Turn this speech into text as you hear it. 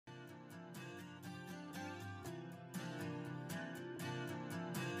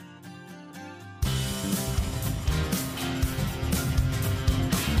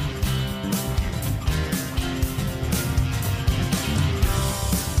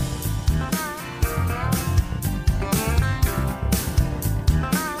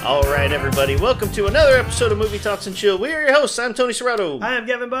All right, everybody, welcome to another episode of Movie Talks and Chill. We are your hosts. I'm Tony Serrato. I am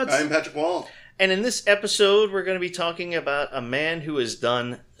Gavin Butts. I'm Patrick Wall. And in this episode, we're going to be talking about a man who has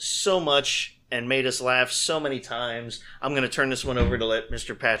done so much and made us laugh so many times. I'm going to turn this one over to let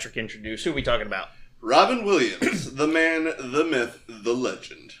Mr. Patrick introduce. Who are we talking about? Robin Williams, the man, the myth, the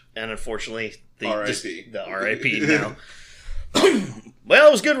legend. And unfortunately, the R.I.P. The R.I.P. now. Well,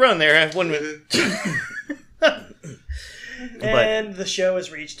 it was a good run there. And the show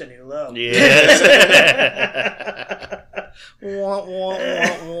has reached a new low. Yes. Wah, wah,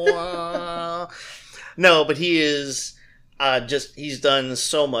 wah, wah. No, but he is he's done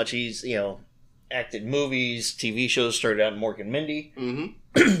so much. He's, acted movies, TV shows, started out in Mork and Mindy,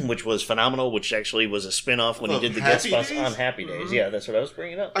 which was phenomenal, which actually was a spin-off when he did the guest spots on Happy Days. Yeah, that's what I was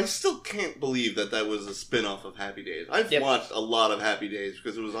bringing up. I still can't believe that was a spin-off of Happy Days. I've watched a lot of Happy Days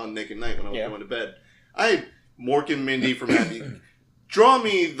because it was on Nick at Night when I was going to bed. Mork and Mindy from Happy. Draw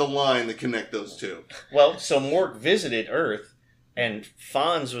me the line to connect those two. Well, so Mork visited Earth, and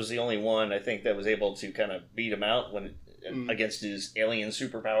Fonz was the only one, I think, that was able to kind of beat him out against his alien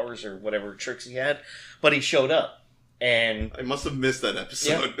superpowers or whatever tricks he had. But he showed up, and I must have missed that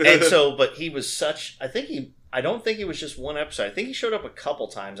episode. Yeah. And so, but he was I don't think he was just one episode. I think he showed up a couple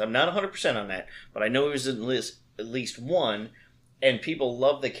times. I'm not 100% on that, but I know he was in at least one, and people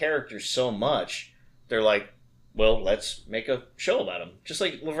love the character so much, they're like, well, let's make a show about him. Just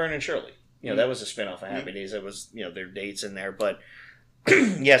like Laverne and Shirley. That was a spinoff of Happy Days. That was, their dates in there. But,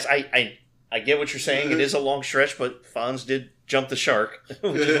 yes, I get what you're saying. It is a long stretch, but Fonz did jump the shark,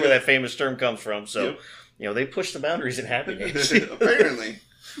 which is where that famous term comes from. So, they pushed the boundaries in Happy Days. Apparently.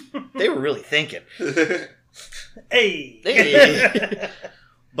 They were really thinking. Hey!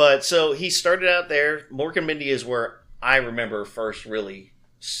 But, so, he started out there. Mork and Mindy is where I remember first really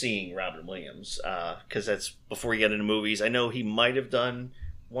seeing Robin Williams, because that's before he got into movies. I know he might have done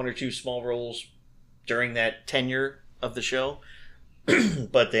one or two small roles during that tenure of the show,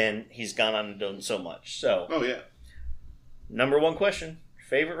 but then he's gone on and done so much. So, number one question: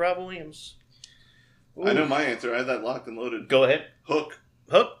 favorite Robin Williams? Ooh. I know my answer. I had that locked and loaded. Go ahead. Hook.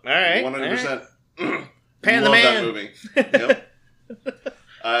 All right. 100%. Pan the Love Man. That movie. Yep.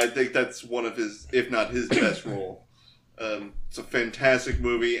 I think that's one of his, if not his best role. It's a fantastic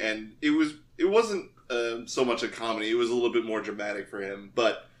movie, and it wasn't so much a comedy. It was a little bit more dramatic for him,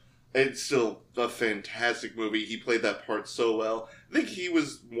 but it's still a fantastic movie. He played that part so well. I think he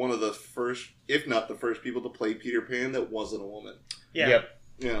was one of the first, if not the first people to play Peter Pan that wasn't a woman. Yeah. Yep.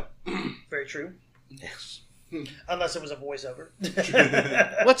 Yeah. Very true. Yes. Unless it was a voiceover.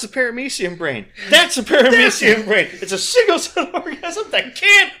 What's a paramecium brain? That's a paramecium brain. It's a single-cell organism that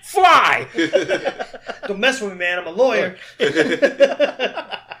can't fly. Don't mess with me, man. I'm a lawyer.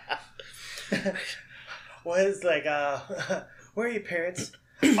 Well, it's like, where are your parents?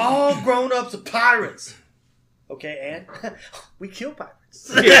 All grown-ups are pirates. Okay, and we kill pirates.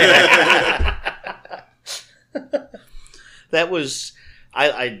 That was...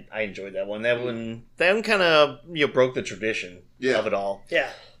 I enjoyed that one. That one kind of broke the tradition of it all. Yeah.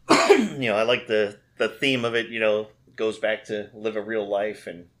 I like the theme of it. Goes back to live a real life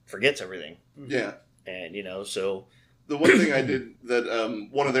and forgets everything. Yeah. And so the one thing I did that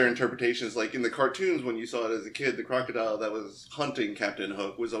one of their interpretations, like in the cartoons when you saw it as a kid, the crocodile that was hunting Captain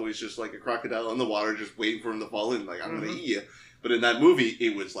Hook was always just like a crocodile in the water, just waiting for him to fall in, like I'm gonna eat you. But in that movie,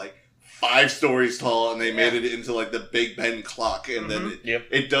 it was like 5 stories tall, and they made it into like the Big Ben clock, and then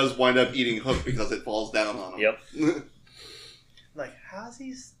it does wind up eating Hook because it falls down on him. Yep. Like, how's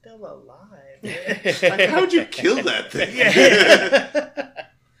he still alive? Like, how'd you kill that thing?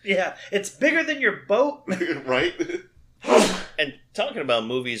 Yeah, it's bigger than your boat. Right? And talking about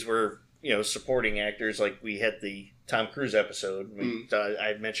movies where, supporting actors, like we had the Tom Cruise episode.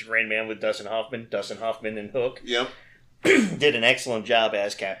 I mentioned Rain Man with Dustin Hoffman and Hook. Yep. Did an excellent job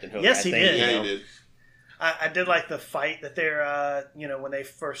as Captain Hook. Yes, he did. Yeah, he did. I did like the fight that they're, when they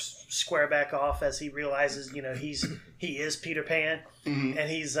first square back off as he realizes, he is Peter Pan. Mm-hmm.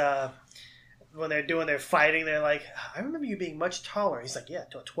 And he's, when they're doing their fighting, they're like, I remember you being much taller. He's like, yeah,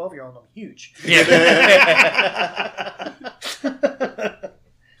 to a 12-year-old, I'm huge. Yeah.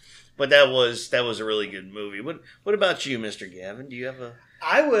 But that was a really good movie. What about you, Mr. Gavin? Do you have a...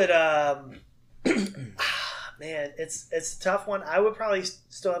 I would, man, it's a tough one. I would probably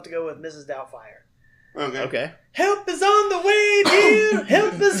still have to go with Mrs. Doubtfire. Okay. Help is on the way, dear.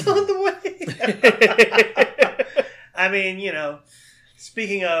 Help is on the way. I mean,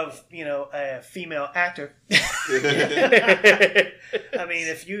 speaking of, a female actor. I mean,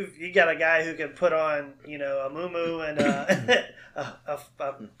 if you got a guy who can put on, a muumuu and a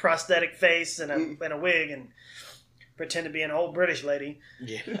prosthetic face and a wig and pretend to be an old British lady.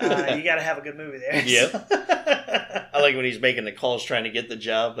 Yeah. You got to have a good movie there. Yep. I like when he's making the calls trying to get the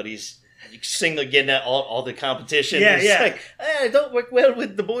job, but he's getting at all the competition. Yeah, he's yeah. like, I don't work well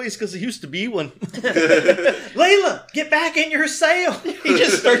with the boys because I used to be one. Layla, get back in your sail. He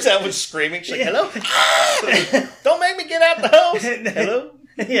just starts out with screaming. She's like, hello? Don't make me get out the house. Hello?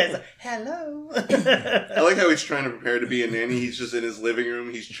 Yeah, it's like, hello. I like how he's trying to prepare to be a nanny. He's just in his living room.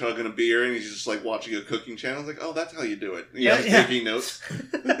 He's chugging a beer and he's just like watching a cooking channel. It's like, oh, that's how you do it. He's taking notes.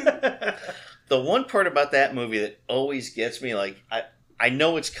 The one part about that movie that always gets me, like, I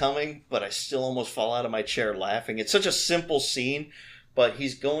know it's coming, but I still almost fall out of my chair laughing. It's such a simple scene, but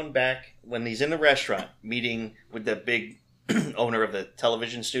he's going back when he's in the restaurant meeting with the big owner of the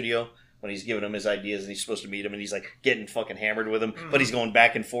television studio. When he's giving him his ideas and he's supposed to meet him and he's like getting fucking hammered with him, but he's going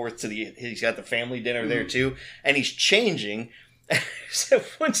back and forth to he's got the family dinner there too, and he's changing. So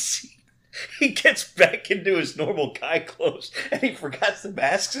once he gets back into his normal guy clothes and he forgets the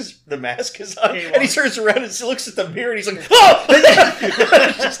mask is on, and he turns around and looks at the mirror and he's like,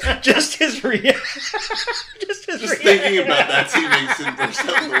 oh! just his reaction. Just thinking about that scene makes him burst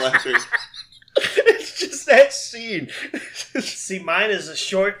out in laughter. It's just that scene. See, mine is a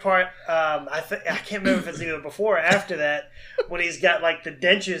short part. I can't remember if it's either before or after that, when he's got like the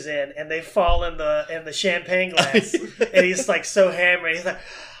dentures in and they fall in the champagne glass, and he's like so hammered. He's like,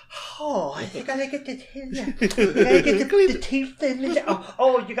 oh, I think I gotta get the teeth in.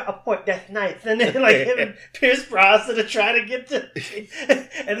 Oh, you got a point. That's nice. And then like him and Pierce Brosnan are trying to get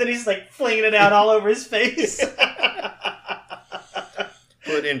and then he's like flinging it out all over his face.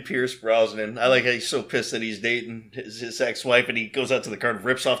 Put in Pierce Brosnan. I like how he's so pissed that he's dating his ex-wife, and he goes out to the car and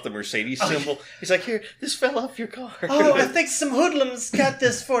rips off the Mercedes symbol. He's like, here, this fell off your car. Oh, I think some hoodlums got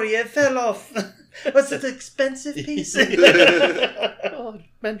this for you. It fell off. Was it an expensive piece? Oh,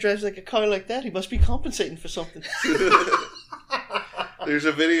 man drives like a car like that. He must be compensating for something. There's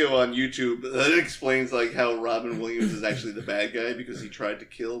a video on YouTube that explains like how Robin Williams is actually the bad guy because he tried to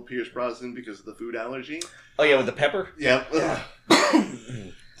kill Pierce Brosnan because of the food allergy. Oh yeah, with the pepper? Yeah.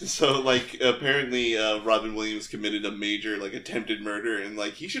 So like apparently Robin Williams committed a major like attempted murder and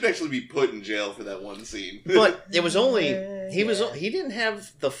like he should actually be put in jail for that one scene. But it was only he didn't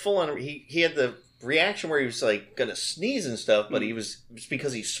have the full on he had the reaction where he was like gonna sneeze and stuff, but it was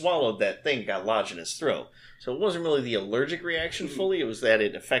because he swallowed that thing, got lodged in his throat. So it wasn't really the allergic reaction fully. It was that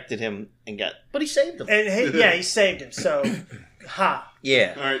it affected him but he saved him. And he saved him. So,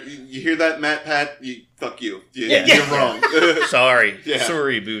 yeah. All right, you hear that, Matt? Pat? Fuck you. Yeah. You're wrong. Sorry. Yeah.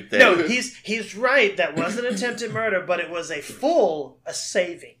 Sorry about that. No, he's right. That wasn't attempted murder, but it was a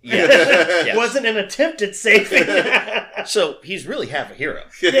saving. Yeah. It wasn't an attempted saving. So he's really half a hero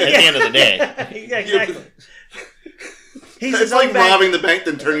at the end of the day. Yeah, exactly. It's like robbing the bank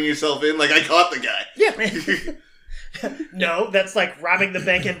then turning yourself in. Like, I caught the guy. Yeah. No, that's like robbing the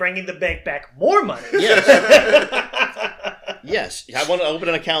bank and bringing the bank back more money. Yes. Yes. I want to open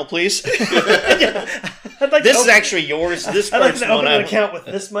an account, please. This is actually yours. This I'd like part's to open an account with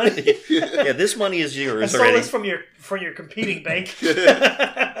this money. Yeah, this money is I yours stole already. this from your competing bank.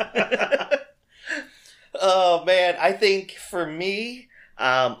 Oh, man. I think for me,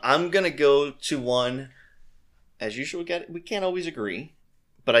 I'm going to go to one. As usual, we can't always agree.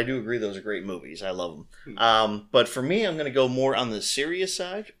 But I do agree those are great movies. I love them. But for me, I'm going to go more on the serious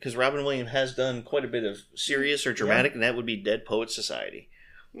side. Because Robin Williams has done quite a bit of serious or dramatic. And that would be Dead Poets Society.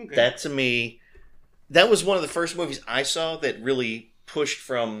 Okay. That, to me, that was one of the first movies I saw that really pushed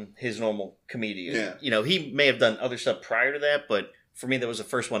from his normal comedian. Yeah. You know, he may have done other stuff prior to that. But for me, that was the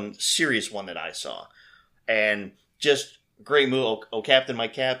first one, serious one that I saw. And just great movie. Oh, Captain, My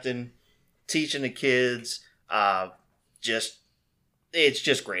Captain. Teaching the kids. It's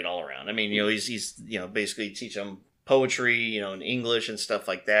just great all around. I mean, you know, he's basically teach them poetry, in English and stuff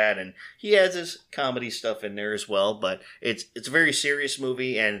like that. And he has his comedy stuff in there as well, but it's a very serious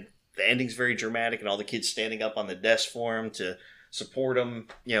movie and the ending's very dramatic and all the kids standing up on the desk for him to support him,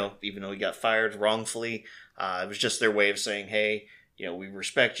 even though he got fired wrongfully. It was just their way of saying, hey, we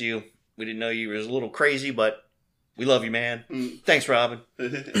respect you. We didn't know you was a little crazy, but we love you, man. Thanks, Robin.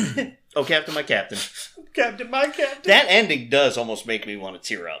 Oh, Captain, My Captain. Captain, My Captain. That ending does almost make me want to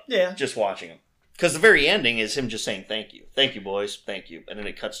tear up. Yeah. Just watching him. Because the very ending is him just saying, thank you. Thank you, boys. Thank you. And then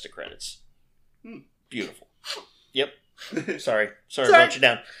it cuts to credits. Beautiful. Yep. Sorry. I brought you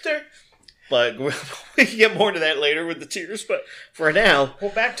down. Sorry. But we can get more into that later with the tears. But for now...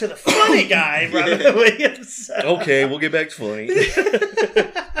 Well, back to the funny guy, Robin Williams. Okay, we'll get back to funny.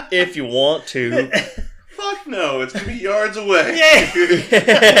 If you want to. Fuck no, it's going to be yards away. Yeah.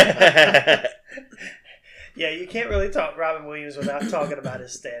 Yeah, you can't really talk Robin Williams without talking about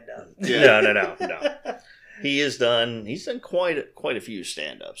his stand-up. Yeah. No. He's done quite a few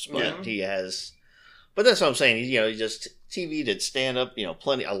stand-ups, but he has. But that's what I'm saying. He just TV did stand-up.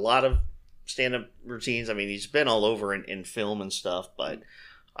 A lot of stand-up routines. I mean, he's been all over in film and stuff, but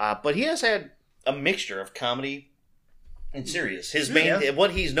he has had a mixture of comedy and serious. His main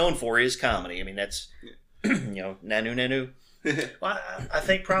what he's known for is comedy. I mean, that's Nanu. Well, I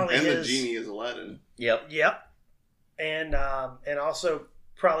think probably and his the genie is Aladdin. Yep. And also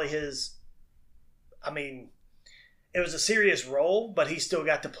probably his. I mean, it was a serious role, but he still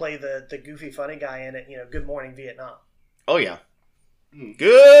got to play the goofy, funny guy in it. Good Morning Vietnam. Oh yeah.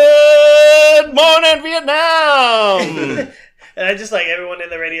 Good morning, Vietnam. And I just like everyone in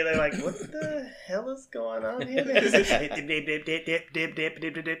the radio. They're like, "What the hell is going on here?"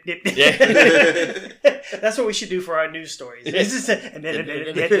 That's what we should do for our news stories.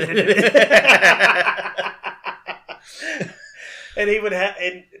 And he would have,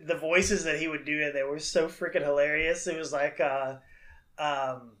 and the voices that he would do in there were so freaking hilarious. It was like,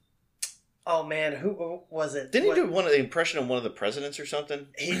 oh man, who was it? Didn't he do the impression of one of the presidents or something?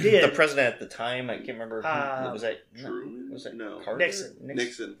 He did. The president at the time, I can't remember. Who was that? Truman? Was that No. Carter? Nixon.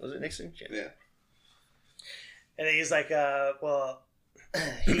 Was it Nixon? Yeah. And he's like,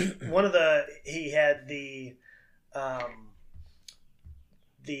 he had the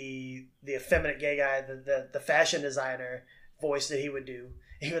effeminate gay guy, the fashion designer voice that he would do.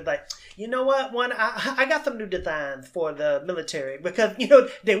 He would like, you know what? I got some new designs for the military because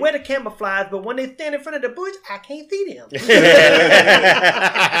they wear the camouflage, but when they stand in front of the bush, I can't see them.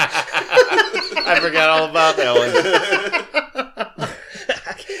 I forgot all about that one.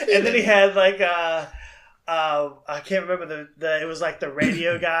 And then he had like I can't remember it was like the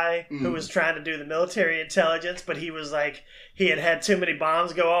radio guy who was trying to do the military intelligence, but he was like he had too many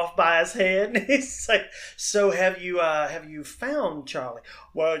bombs go off by his head. And he's like, "So have you found Charlie?"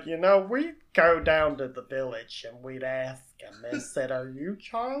 Well, we go down to the village and we'd ask him. They said, "Are you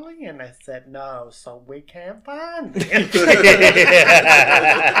Charlie?" And they said, "No, so we can't find him."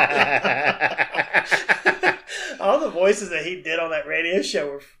 All the voices that he did on that radio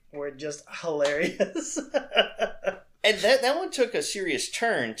show were just hilarious. And that one took a serious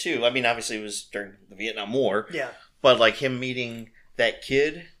turn too. I mean, obviously it was during the Vietnam War. Yeah. But like him meeting that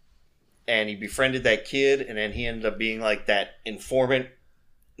kid, and he befriended that kid, and then he ended up being like that informant.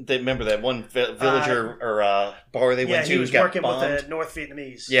 Remember that one villager or bar they went to? He was got working bombed? with the North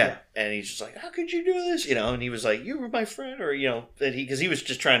Vietnamese. Yeah, and he's just like, "How could you do this?" And he was like, "You were my friend," or that because he was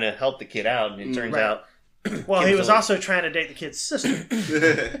just trying to help the kid out, and it turns out. Well, he was also trying to date the kid's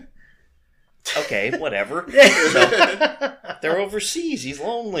sister. Okay, whatever. So, they're overseas. He's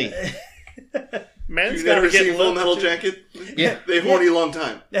lonely. Man's you never get seen Full Metal Jacket? Yeah. They horny long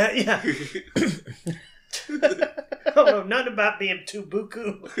time. Yeah. I don't know nothing about being too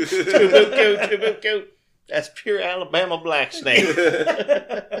buku. Tubuku. That's pure Alabama black snake.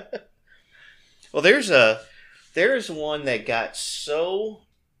 Well, there's one that got so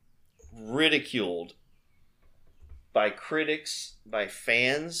ridiculed by critics, by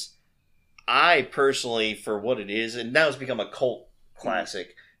fans. I personally, for what it is, and now it's become a cult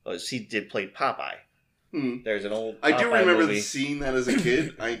classic, was he played Popeye. There's an old Popeye I do remember movie. seeing that as a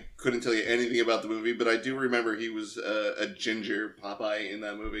kid. I couldn't tell you anything about the movie, but I do remember he was a ginger Popeye in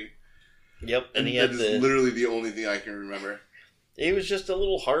that movie. Yep, and he that had is literally the only thing I can remember. It was just a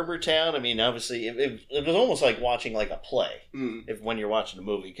little harbor town. I mean, obviously, it was almost like watching like a play when you're watching a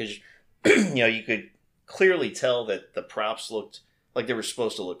movie, because you could clearly tell that the props looked like they were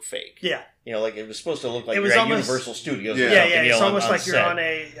supposed to look fake. Yeah. Like it was supposed to look like It you're was at almost, Universal Studios. Yeah, or something, It's almost like set. you're on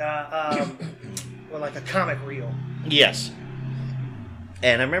a like a comic reel. Yes.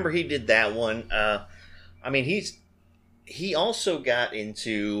 And I remember he did that one. I mean, he also got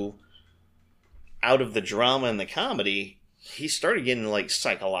into, out of the drama and the comedy, he started getting like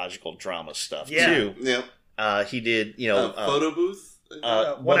psychological drama stuff too. Yeah. He did, Photo booth. 1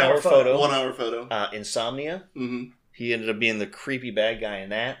 hour photo. 1 hour photo. Insomnia. Mm-hmm. He ended up being the creepy bad guy in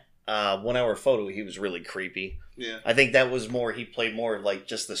that. 1 hour photo, he was really creepy. Yeah. I think that was more, he played more like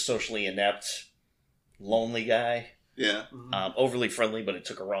just the socially inept, lonely guy. Yeah. Overly friendly, but it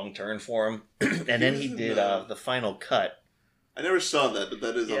took a wrong turn for him. And then he did The Final Cut. I never saw that, but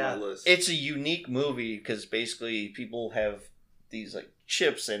that is on my list. It's a unique movie because basically people have these like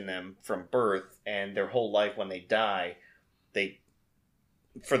chips in them from birth, and their whole life when they die,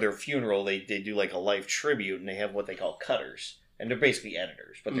 for their funeral they do like a life tribute, and they have what they call cutters, and they're basically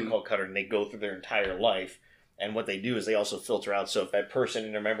editors, but they're called cutters, and they go through their entire life. And what they do is they also filter out, so if that person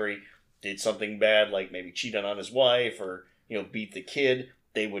in their memory did something bad, like maybe cheated on his wife or beat the kid,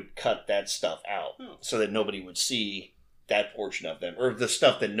 they would cut that stuff out so that nobody would see that portion of them, or the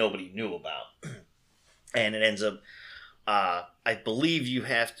stuff that nobody knew about. And it ends up, I believe you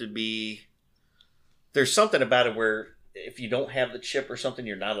have to be, there's something about it where if you don't have the chip or something,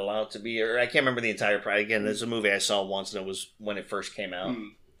 you're not allowed to be, or I can't remember the entire price. Again, there's a movie I saw once, and it was when it first came out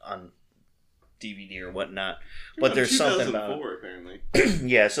on DVD or whatnot. But there's something about it. Apparently.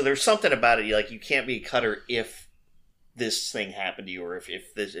 Yeah, so there's something about it. Like, you can't be a cutter if this thing happened to you, or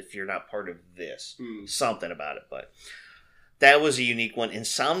if you're not part of this. Something about it. But that was a unique one.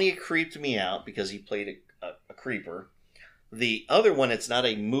 Insomnia creeped me out because he played a creeper. The other one, it's not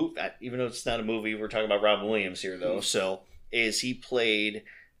a movie, even though it's not a movie, we're talking about Robin Williams here, though, so, is he played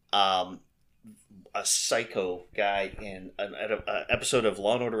a psycho guy in an episode of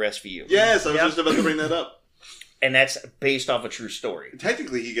Law & Order SVU. Yes, I was just about to bring that up. And that's based off a true story.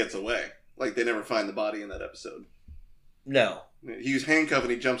 Technically, he gets away. Like, they never find the body in that episode. No. He was handcuffed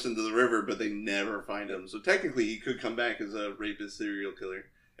and he jumps into the river, but they never find him. So technically, he could come back as a rapist serial killer.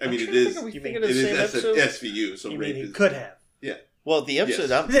 I mean, it is SVU, so you rape mean he is... could have. Yeah. Well, the episode...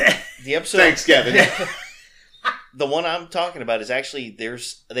 Yes. The episode... Thanks, Kevin. The one I'm talking about is actually,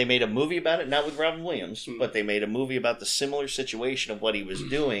 they made a movie about it, not with Robin Williams, but they made a movie about the similar situation of what he was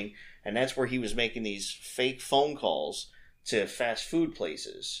doing, and that's where he was making these fake phone calls to fast food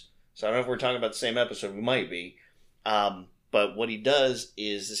places. So I don't know if we're talking about the same episode, we might be. But what he does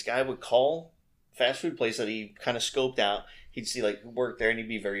is this guy would call fast food place that he kind of scoped out. He'd see like who worked there, and he'd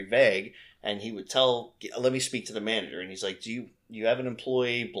be very vague. And he would tell, let me speak to the manager. And he's like, do you have an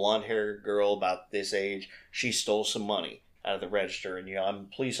employee, blonde-haired girl about this age? She stole some money out of the register. And, I'm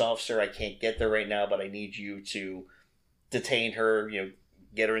a police officer. I can't get there right now, but I need you to detain her,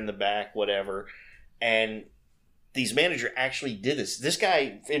 get her in the back, whatever. And these manager actually did this. This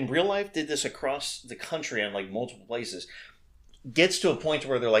guy, in real life, did this across the country on, like, multiple places. Gets to a point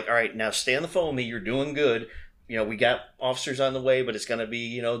where they're like, all right, now stay on the phone with me. You're doing good. We got officers on the way, but it's going to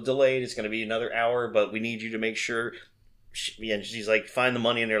be, delayed. It's going to be another hour, but we need you to make sure. And she's like, find the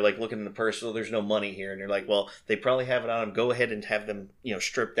money. And they're like, looking in the purse. Well, there's no money here. And they're like, well, they probably have it on them. Go ahead and have them,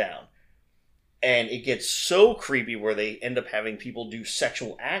 stripped down. And it gets so creepy where they end up having people do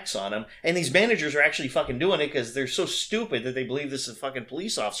sexual acts on them. And these managers are actually fucking doing it because they're so stupid that they believe this is a fucking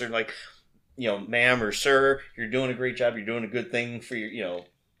police officer. And like, ma'am or sir, you're doing a great job. You're doing a good thing for your,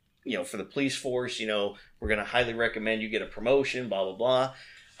 for the police force, we're going to highly recommend you get a promotion, blah, blah, blah.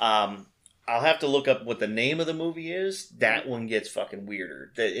 I'll have to look up what the name of the movie is. That one gets fucking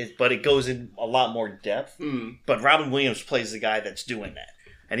weirder. But it goes in a lot more depth. But Robin Williams plays the guy that's doing that.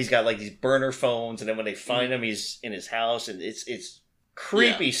 And he's got like these burner phones, and then when they find him, he's in his house, and it's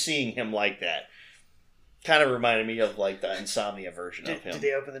creepy seeing him like that. Kind of reminded me of like the Insomnia version of him. Did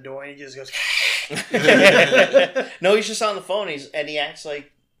they open the door and he just goes... No, he's just on the phone, and he acts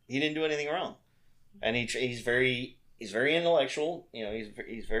like he didn't do anything wrong. And he's very intellectual.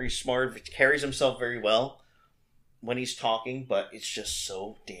 He's very smart. Carries himself very well when he's talking. But it's just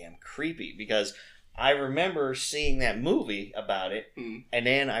so damn creepy because I remember seeing that movie about it, and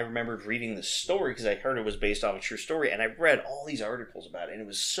then I remembered reading the story because I heard it was based off a true story, and I read all these articles about it, and it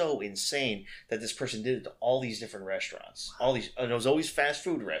was so insane that this person did it to all these different restaurants. And it was always fast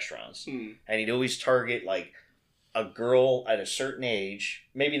food restaurants, and he'd always target like a girl at a certain age,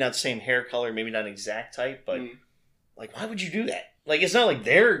 maybe not same hair color, maybe not exact type, but like, why would you do that? Like, it's not like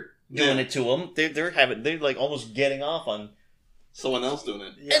they're doing it to them. They're like almost getting off on someone else doing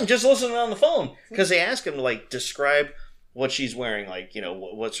it. And just listening on the phone. Because they ask him to like describe what she's wearing, like,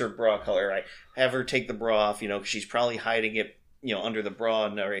 what's her bra color. I have her take the bra off, because she's probably hiding it, under the bra,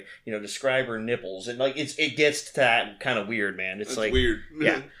 and describe her nipples. And like, it gets to that kind of weird, man. It's like weird.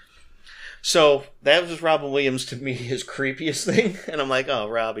 Yeah. So that was Robin Williams to me, his creepiest thing, and I'm like, oh,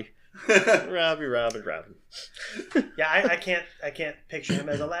 Robin. Yeah, I can't picture him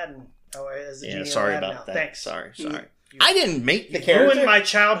as Aladdin. Or as the genie sorry Aladdin about now. that. Thanks. Sorry. I didn't make the character. Ruined my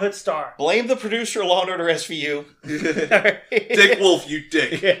childhood star. Blame the producer of Law & Order SVU. Dick Wolf, you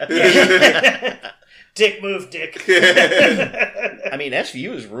dick. Yeah. Dick move, Dick. I mean,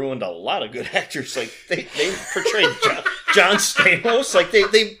 SVU has ruined a lot of good actors. Like, they portrayed John Stamos. Like,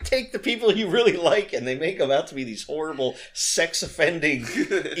 they take the people you really like and they make them out to be these horrible, sex-offending,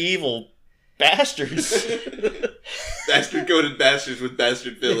 evil bastards. Bastard-coated bastards with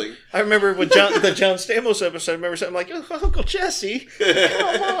bastard filling. I remember with the John Stamos episode, I remember something like, oh, Uncle Jesse,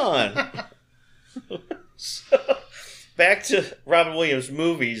 come on. So, back to Robin Williams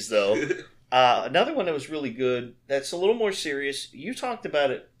movies, though. Another one that was really good, that's a little more serious. You talked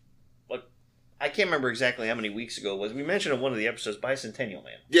about it, I can't remember exactly how many weeks ago it was. We mentioned in one of the episodes, Bicentennial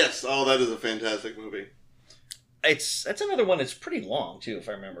Man. Yes, that is a fantastic movie. That's another one that's pretty long, too, if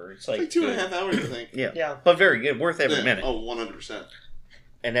I remember. It's like 2.5 hours, I think. Yeah, but very good. Worth every minute. Oh, 100%.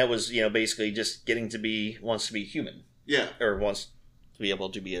 And that was, basically just wants to be human. Yeah. Or wants to be able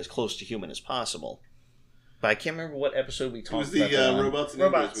to be as close to human as possible. But I can't remember what episode we talked about. It was the Robots and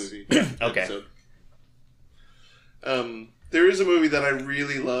Androids movie. Okay. Episode. There is a movie that I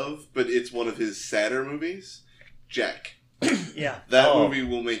really love, but it's one of his sadder movies. Jack. Yeah. That movie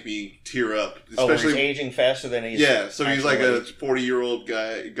will make me tear up. Especially he's aging faster than he's... Yeah, so he's like a 40-year-old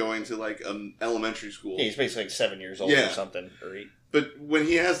guy going to like elementary school. Yeah, he's basically like 7 years old or something. Or 8. But when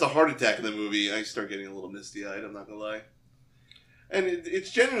he has the heart attack in the movie, I start getting a little misty-eyed, I'm not going to lie. And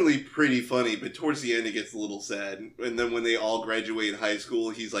it's generally pretty funny, but towards the end it gets a little sad. And then when they all graduate high school,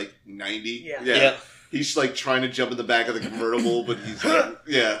 he's like 90. Yeah. He's like trying to jump in the back of the convertible, but he's like,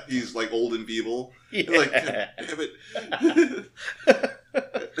 he's like old and feeble. Yeah. Like, damn it.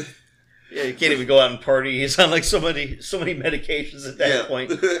 Yeah, you can't even go out and party. He's on like so many medications at that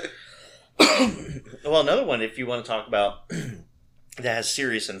point. Well, another one, if you want to talk about that has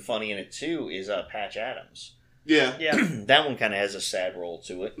serious and funny in it too, is Patch Adams. Yeah. That one kind of has a sad role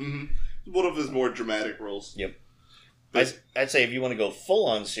to it. Mm-hmm. One of his more dramatic roles. Yep. I'd say if you want to go full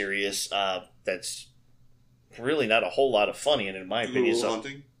on serious, that's really not a whole lot of funny in my opinion. Little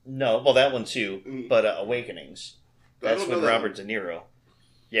Hunting? No, well that one too, but Awakenings. That's with Robert De Niro.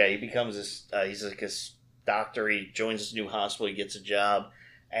 Yeah, he becomes this. He's like this doctor. He joins this new hospital. He gets a job,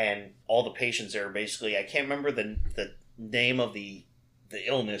 and all the patients there are basically, I can't remember the name of the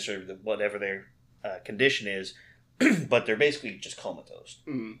illness or whatever their condition is, but they're basically just comatose,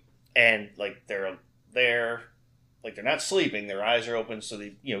 and like they're not sleeping. Their eyes are open, so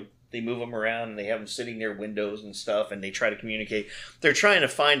they move them around and they have them sitting near windows and stuff, and they try to communicate. They're trying to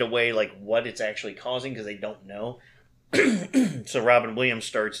find a way, like, what it's actually causing because they don't know. So Robin Williams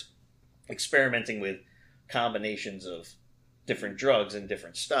starts experimenting with combinations of different drugs and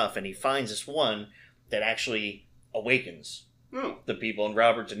different stuff, and he finds this one that actually awakens the people. And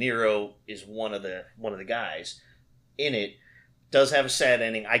Robert De Niro is one of the guys in it. Does have a sad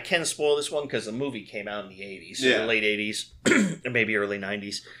ending. I can spoil this one because the movie came out in the 80s, the late 80s, or maybe early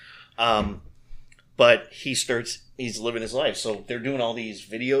 90s. But he's living his life. So they're doing all these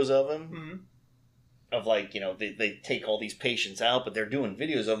videos of him, of like, they take all these patients out, but they're doing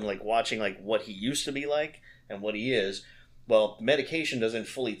videos of him, like watching like what he used to be like and what he is. Well, medication doesn't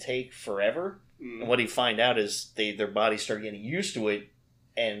fully take forever. And what he find out is their bodies start getting used to it,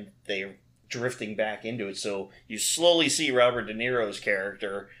 and they're drifting back into it. So you slowly see Robert De Niro's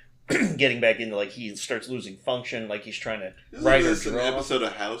character getting back into, like, he starts losing function, like he's trying to write or draw. An episode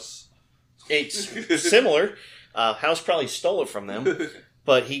of House? It's similar. House probably stole it from them,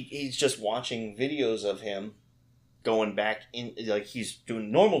 but he's just watching videos of him going back in, like he's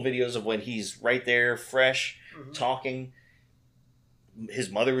doing normal videos of when he's right there, fresh, talking. His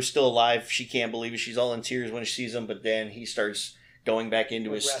mother was still alive. She can't believe it. She's all in tears when she sees him, but then he starts going back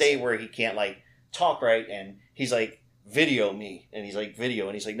into his state where he can't, like, talk right, and he's like, video me, and he's like, video,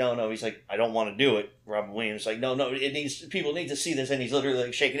 and he's like, no, he's like, I don't want to do it. Robin Williams is like, no, people need to see this, and he's literally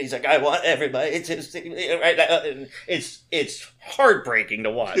like shaking. He's like, I want everybody right now, and it's heartbreaking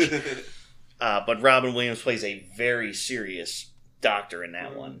to watch. But Robin Williams plays a very serious doctor in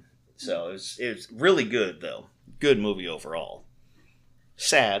that one, so it was really good though. Good movie overall.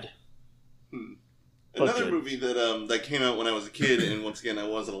 Sad. Another movie that came out when I was a kid, and once again I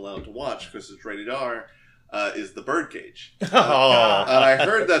wasn't allowed to watch because it's rated R, is The Birdcage. And I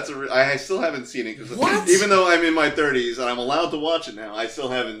heard I still haven't seen it, because even though I'm in my 30s and I'm allowed to watch it now, I still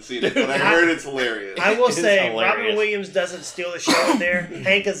haven't seen it, but I heard it's hilarious. I will say, Robin Williams doesn't steal the show in there.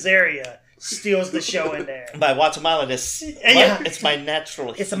 Hank Azaria steals the show in there. By Guatemala, it's my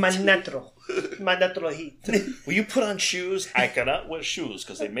natural heat. It's my natural heat. Will you put on shoes? I cannot wear shoes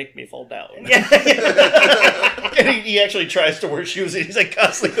because they make me fall down. And he actually tries to wear shoes, and he's like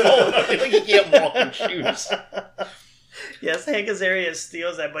constantly falling down. Like he can't walk in shoes. Yes, Hank Azaria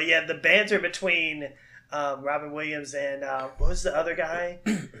steals that. But yeah, the banter between Robin Williams and what was the other guy?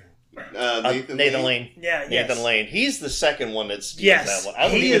 Nathan Lane. Yeah, Nathan Lane. He's the second one that steals that one. I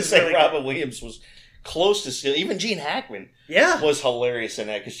would even say really Robin Williams was close to stealing. Even Gene Hackman was hilarious in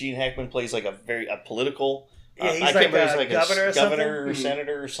that, because Gene Hackman plays like a political. He's like a governor or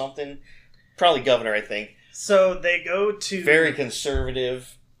senator or something. Probably governor, I think. So they go to very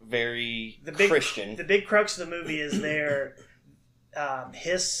conservative, very Christian. The big crux of the movie is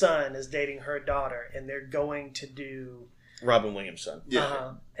his son is dating her daughter, and they're going to do Robin Williams' son.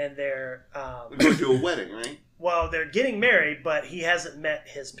 Yeah. And they're going to do a wedding, right? Well, they're getting married, but he hasn't met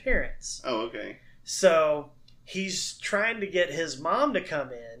his parents. Oh, okay. So he's trying to get his mom to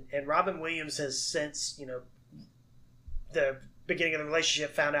come in, and Robin Williams has since, the beginning of the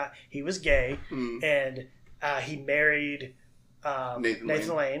relationship found out he was gay, and he married Nathan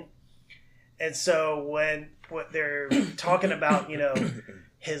Nathan Lane. And so when they're talking about,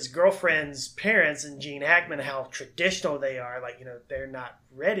 his girlfriend's parents and Gene Hackman, how traditional they are, like, they're not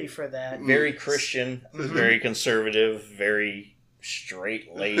ready for that. Very Christian, very conservative, very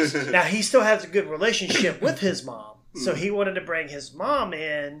straight-laced. Now, he still has a good relationship with his mom. So he wanted to bring his mom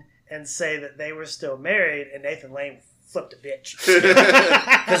in and say that they were still married, and Nathan Lane flipped a bitch.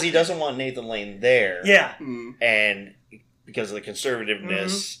 Because he doesn't want Nathan Lane there. Yeah. And because of the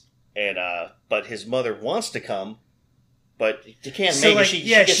conservativeness, and but his mother wants to come, but you can't make it. She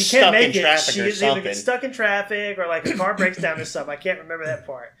gets she stuck can't make in it. traffic She or either something. gets stuck in traffic or like a car breaks down or something. I can't remember that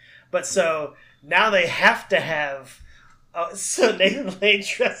part. But so now they have to have. So Nathan Lane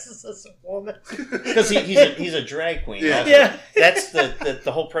dresses as a woman Because he's a drag queen. Yeah. Also. Yeah. That's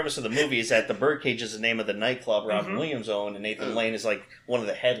the whole premise of the movie is that the Birdcage is the name of the nightclub Robin Williams owned, and Nathan Lane is like one of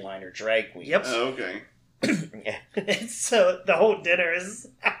the headliner drag queens. Yep. Oh, okay. Yeah. And so the whole dinner is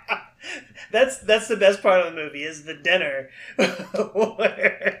that's the best part of the movie is the dinner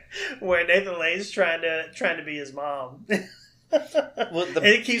where Nathan Lane's trying to be his mom. Well, And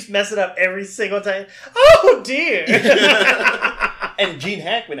he keeps messing up every single time. Oh dear! and Gene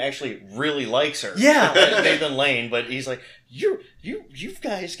Hackman actually really likes her. Yeah. Nathan Lane, but he's like, you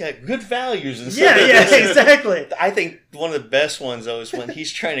guys got good values and stuff. Yeah, exactly. I think one of the best ones though is when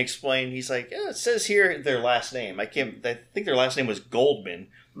he's trying to explain. He's like, it says here their last name. I think their last name was Goldman,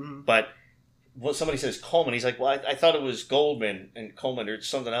 but when somebody says Coleman, he's like, well, I thought it was Goldman and Coleman or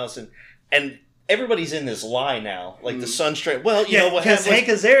something else, and everybody's in this lie now. Like the Sun's straight. Well, you know what because happened?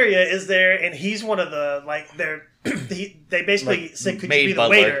 Hank Azaria is there, and he's one of the they basically Like, said, "Could you maid be the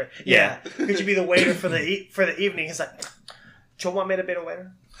butler. waiter?" Yeah. Could you be the waiter for the evening? He's like, "Do you want me to be the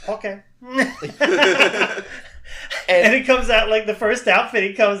waiter?" Okay. And he comes out like the first outfit.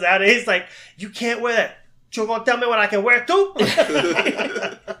 He comes out and he's like, "You can't wear that. You gonna tell me what I can wear too?"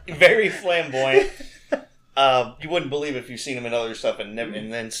 Very flamboyant. You wouldn't believe if you've seen him in other stuff and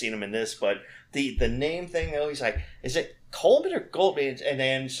then seen him in this, but the name thing though, he's like, is it Coleman or Goldman? And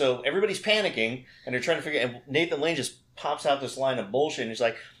then so everybody's panicking and they're trying to figure. And Nathan Lane just pops out this line of bullshit. And he's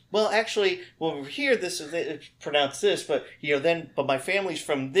like, well, actually, when we're here, this is it's pronounced this, but but my family's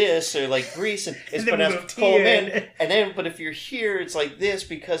from this or like Greece, and it's And then we moved pronounced Coleman. here. And then, but if you're here, it's like this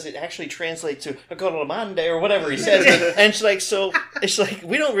because it actually translates to Agolamande or whatever he says. And it's like, so it's like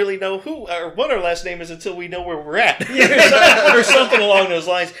we don't really know who or what our last name is until we know where we're at, or something along those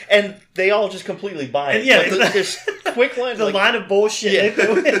lines. And they all just completely buy it. And yeah, But this quick line, the line of bullshit.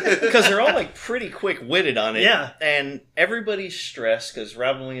 because they're all like pretty quick witted on it. Yeah. And everybody's stressed because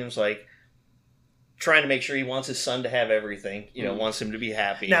Robin Williams like trying to make sure he wants his son to have everything. Wants him to be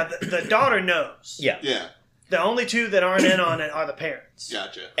happy. Now the daughter knows. Yeah. Yeah. The only two that aren't in on it are the parents.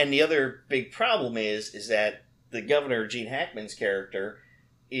 Gotcha. And the other big problem is that the governor, Gene Hackman's character,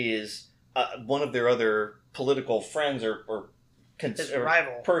 is one of their other political friends or His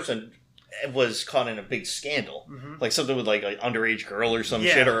rival person was caught in a big scandal. Like something with like an underage girl or some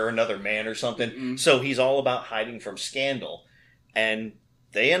Yeah. shit or another man or something. So he's all about hiding from scandal. And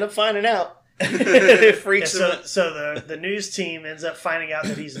they end up finding out. It freaks them out. So the news team ends up finding out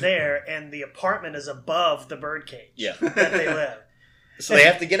that he's there, and the apartment is above the birdcage Yeah. that they live. So they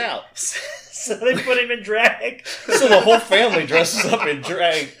have to get out. So they put him in drag. So the whole family dresses up in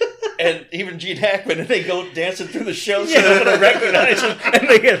drag, and even Gene Hackman, and they go dancing through the show so they're going to recognize him, and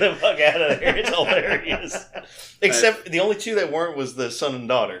they get the fuck out of there. It's hilarious. Except the only two that weren't was the son and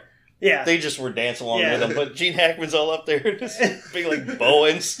daughter. Yeah. They just were dancing along Yeah. with him, but Gene Hackman's all up there just being like bow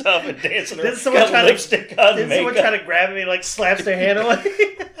and stuff and dancing around. Did someone got try lipstick to on, did someone makeup. try to grab him and like slaps their hand away?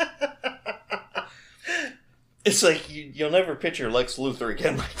 It's like you'll never picture Lex Luthor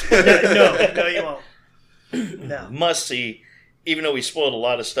again like that. No, you won't. No. Must see. Even though we spoiled a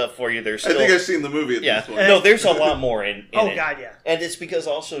lot of stuff for you, there's I still think I've seen the movie at yeah. this point. No, there's a lot more in Oh it. God, yeah. And it's because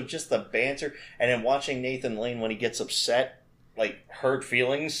also just the banter, and then watching Nathan Lane when he gets upset, like hurt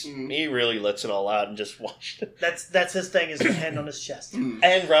feelings, he really lets it all out and just watched it. That's his thing, is the hand on his chest.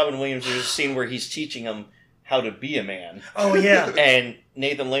 And Robin Williams, there's a scene where he's teaching him how to be a man, Oh yeah. and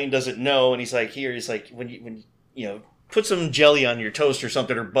Nathan Lane doesn't know, and he's like, when you put some jelly on your toast or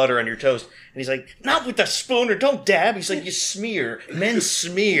something, or butter on your toast, and he's like, not with the spoon, or don't dab. He's like, you smear. Men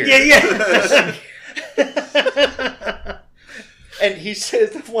smear. Yeah. And he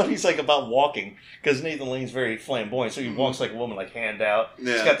says the one he's like about walking, because Nathan Lane's very flamboyant, so he walks like a woman, like hand out.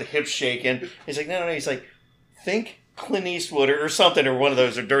 Yeah. He's got the hips shaking. He's like, no. He's like, think Clint Eastwood or something, or one of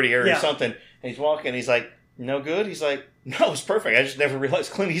those, or Dirty Harry or Yeah. something. And he's walking. He's like, no good. He's like, no, it's perfect. I just never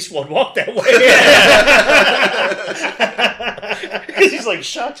realized Clint Eastwood walked that way. Because he's like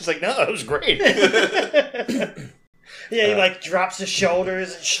shocked. He's like, no, it was great. Yeah, he like drops his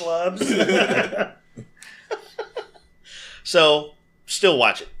shoulders and schlubs. So, still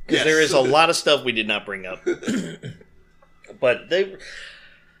watch it. Because Yes. there is a lot of stuff we did not bring up. But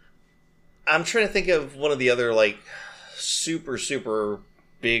I'm trying to think of one of the other, like, super, super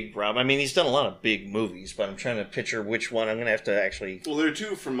big Rob. I mean, he's done a lot of big movies, but I'm trying to picture which one. I'm going to have to actually... Well, there are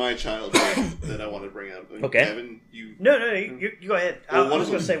two from my childhood that I want to bring up. And Okay. Kevin, you... No, you go ahead. Well, I was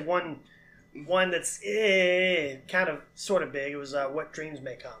going to say one that's kind of sort of big. It was What Dreams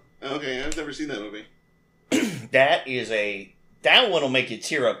May Come. Okay, I've never seen that movie. That one will make you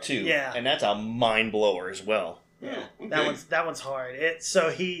tear up, too. Yeah. And that's a mind blower as well. Yeah, Oh, okay. that one's hard. So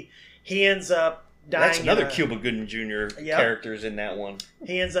he ends up dying. That's another in a, Cuba Gooding Jr. Yep. characters in that one.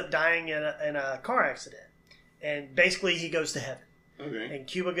 He ends up dying in a car accident, and basically he goes to heaven. Okay. And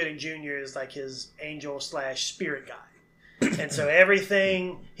Cuba Gooding Jr. is like his angel / spirit guide, and so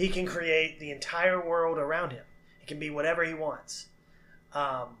everything he can create, the entire world around him, it can be whatever he wants.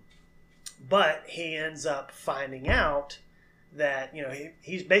 But he ends up finding out that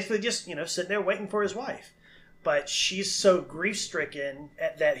he's basically just sitting there waiting for his wife. But she's so grief-stricken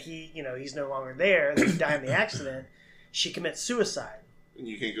that he's no longer there, that he died in the accident, she commits suicide. And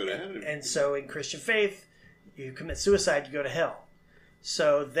you can't go to heaven. And so in Christian faith, you commit suicide, you go to hell.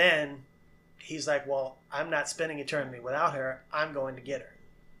 So then he's like, well, I'm not spending eternity without her. I'm going to get her.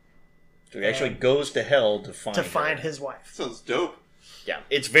 So he actually goes to hell to find her. His wife. Sounds dope. Yeah,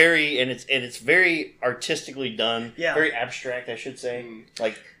 it's very artistically done. Yeah. Very abstract, I should say.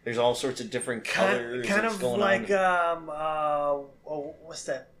 Like there's all sorts of different colors. Kind that's of going like on. what's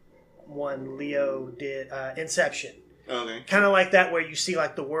that one Leo did? Inception. Okay. Kind of like that, where you see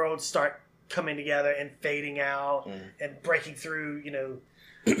like the world start coming together and fading out and breaking through. You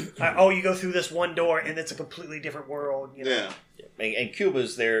go through this one door and it's a completely different world. Yeah. And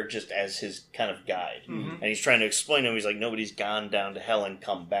Cuba's there just as his kind of guide, and he's trying to explain to him. He's like, nobody's gone down to hell and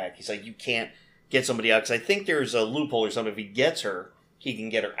come back. He's like, you can't get somebody out because I think there's a loophole or something. If he gets her, he can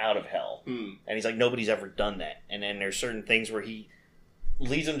get her out of hell. And he's like, nobody's ever done that. And then there's certain things where he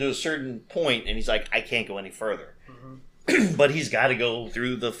leads him to a certain point, and he's like, I can't go any further. But he's got to go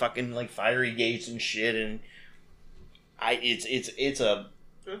through the fucking like fiery gates and shit, and it's a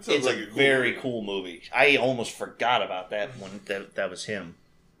very cool movie. I almost forgot about that one. That was him.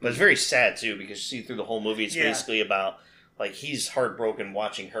 But it's very sad too, because you see through the whole movie, it's basically about like he's heartbroken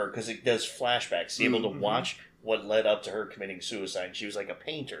watching her because it does flashbacks. He's able to watch what led up to her committing suicide. She was like a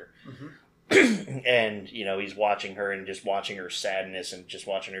painter. And he's watching her and just watching her sadness and just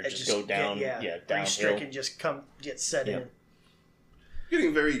watching her just go down, downhill. Stricken, just get set in.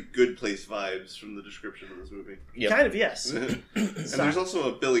 Getting very Good Place vibes from the description of this movie. Yep. Kind of, yes. And there's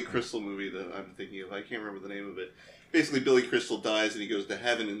also a Billy Crystal movie that I'm thinking of. I can't remember the name of it. Basically, Billy Crystal dies and he goes to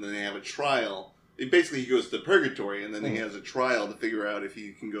heaven, and then they have a trial. Basically, he goes to purgatory, and then he has a trial to figure out if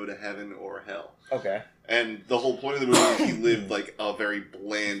he can go to heaven or hell. Okay. And the whole point of the movie is he lived like a very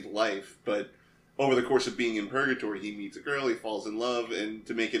bland life, but over the course of being in purgatory, he meets a girl, he falls in love, and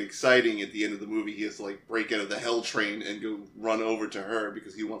to make it exciting at the end of the movie, he has to like break out of the hell train and go run over to her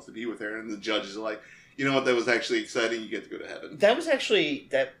because he wants to be with her. And the judges are like, you know what, that was actually exciting, you get to go to heaven. That was actually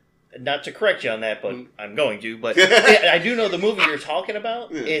not to correct you on that, but I'm going to. But I do know the movie you're talking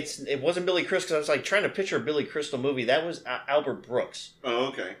about. Yeah. It wasn't Billy Crystal, because I was like trying to picture a Billy Crystal movie. That was Albert Brooks. Oh,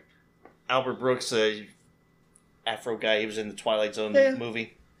 okay. Albert Brooks, Afro guy. He was in the Twilight Zone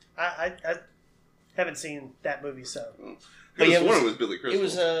movie. I haven't seen that movie, so. But it was Billy Crystal. It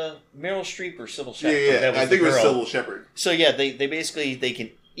was Meryl Streep or Sybil Shepherd. Yeah. I think it was Sybil Shepherd. So yeah, they basically they can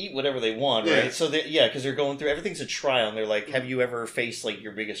eat whatever they want, right? So because they're going through everything's a trial, and they're like, "Have you ever faced like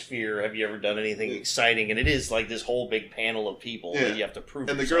your biggest fear? Have you ever done anything exciting?" And it is like this whole big panel of people that you have to prove.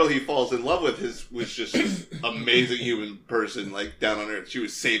 And the girl he falls in love with was just this amazing human person, like down on earth. She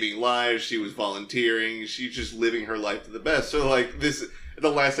was saving lives. She was volunteering. She's just living her life to the best. So like this. The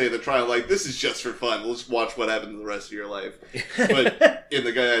last day of the trial, like, this is just for fun. We'll just watch what happens the rest of your life. But in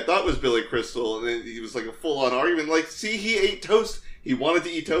the guy I thought was Billy Crystal, and then he was like a full-on argument. Like, see, he ate toast. He wanted to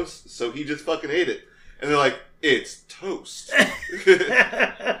eat toast, so he just fucking ate it. And they're like, it's toast.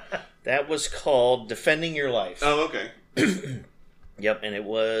 That was called Defending Your Life. Oh, okay. Yep, and it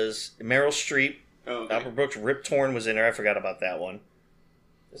was Meryl Streep. Oh, okay. Albert Brooks. Rip Torn was in there. I forgot about that one.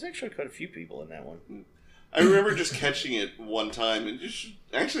 There's actually quite a few people in that one. I remember just catching it one time, and just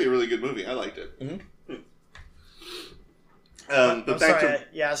actually a really good movie. I liked it. But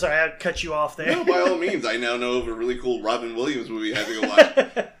sorry I had to cut you off there. No, by all means. I now know of a really cool Robin Williams movie I have to go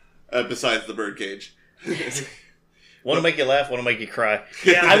watch. Besides The Birdcage. Want to make you laugh, want to make you cry.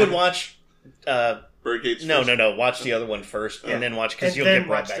 Yeah. I would watch Birdcage? No, first? no, no. Watch the other one first, and then watch, because And you'll then get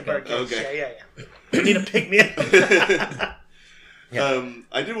brought watch the back up. Birdcage. Okay. Yeah. You need to pick me up.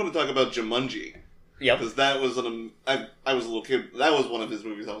 I did want to talk about Jumanji. Yep. Because that was I was a little kid. That was one of his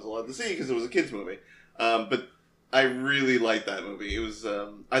movies I was allowed to see because it was a kids movie. But I really liked that movie. It was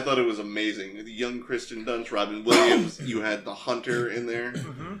I thought it was amazing. The young Kristen Dunst, Robin Williams. You had the Hunter in there,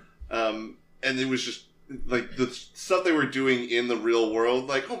 and it was just like the stuff they were doing in the real world.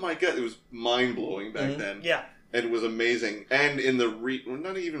 Like, oh my god, it was mind blowing back then. Yeah. And it was amazing. And in the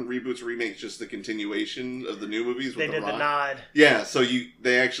not even reboots, remakes, just the continuation of the new movies. They With did the the Rock. nod. Yeah, so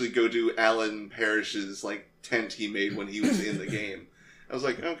they actually go to Alan Parrish's like tent he made when he was in the game. I was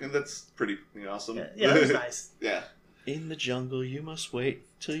like, okay, that's pretty awesome. Yeah, that was nice. Yeah. In the jungle, you must wait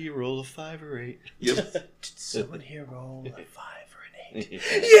till you roll a 5 or 8. Yep. Did someone here roll a 5 or an 8?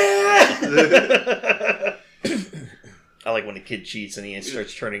 Yeah. Yeah. I like when a kid cheats and he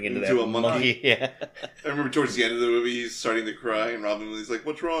starts turning into Into that a monkey. Yeah. I remember towards the end of the movie, he's starting to cry, and Robin Williams like,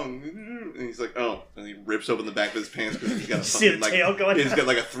 "What's wrong?" And he's like, "Oh," and he rips open the back of his pants because he's got a See the fucking, tail going he's got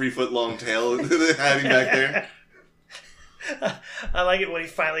like a 3-foot long tail hiding back there. I like it when he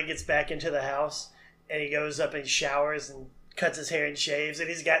finally gets back into the house and he goes up and showers and cuts his hair and shaves, and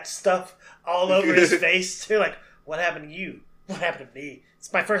he's got stuff all over his face. They're like, "What happened to you? What happened to me?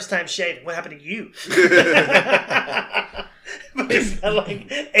 It's my first time shaving. What happened to you?" But he's got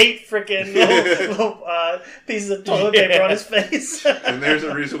like 8 freaking little pieces of toilet paper on his face. And there's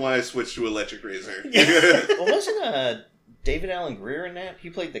a reason why I switched to electric razor. Well, wasn't David Allen Greer in that? He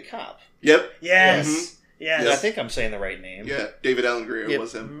played the cop. Yep. Yes. Mhm. Yes. I think I'm saying the right name. Yeah, David Allen Greer Yep.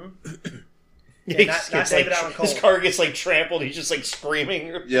 was him. Yeah, not David Allen Cole. His car gets like trampled. He's just like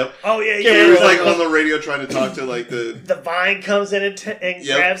screaming. Yep. Oh, yeah, He yeah. was like on the radio trying to talk to like the. The vine comes in and, and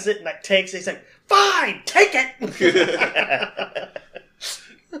Yep. grabs it and like takes it. He's like, "Fine, take it."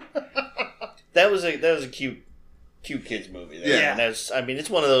 That was a cute kids movie. There. Yeah. And it's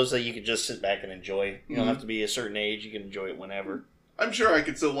one of those that you can just sit back and enjoy. You don't Mhm. have to be a certain age. You can enjoy it whenever. I'm sure I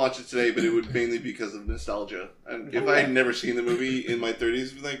could still watch it today, but it would mainly because of nostalgia. And if I had never seen the movie in my 30s,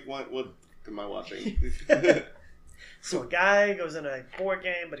 I'd be like, what am I watching? So a guy goes in a board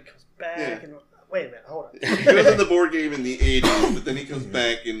game, but he comes back Yeah. and wait a minute, hold on. He goes in the board game in the 80s, but then he comes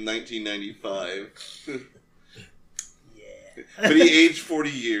back in 1995. Yeah. But he aged 40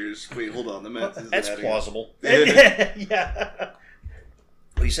 years. Wait, hold on. The math isn't That's adding plausible. up. Yeah.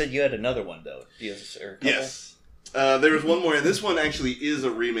 Well, you said you had another one though. Yes, or a couple? Yes. There was one more, and this one actually is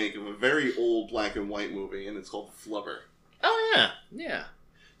a remake of a very old black and white movie, and it's called Flubber. Oh yeah, yeah.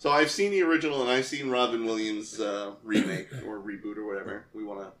 So I've seen the original, and I've seen Robin Williams' remake, or reboot, or whatever we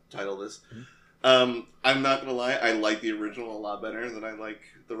want to title this. I'm not going to lie, I like the original a lot better than I like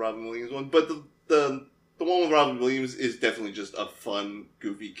the Robin Williams one, but the one with Robin Williams is definitely just a fun,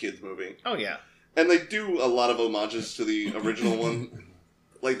 goofy kids movie. Oh yeah. And they do a lot of homages to the original one.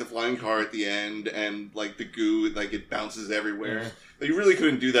 Like the flying car at the end, and like the goo, like it bounces everywhere. Like, you really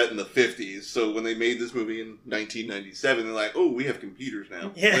couldn't do that in the 50s. So when they made this movie in 1997, they're like, "Oh, we have computers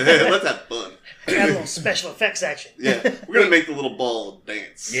now. Yeah. Let's have fun." Got a little special effects action. Yeah, we're gonna make the little ball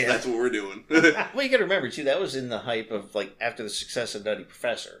dance. Yeah. That's what we're doing. Well, you got to remember too. That was in the hype of like after the success of Nutty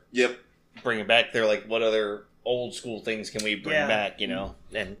Professor. Yep, Bringing back, they're like, what other old school things can we bring Yeah. back? You know,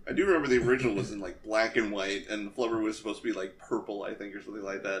 and I do remember the original was in like black and white, and the Flubber was supposed to be like purple, I think, or something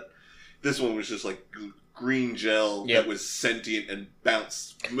like that. This one was just like green gel Yep. that was sentient and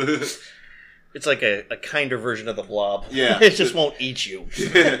bounced. it's like a kinder version of the Blob. Yeah. It just won't eat you.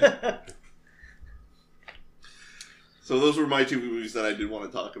 So those were my 2 movies that I did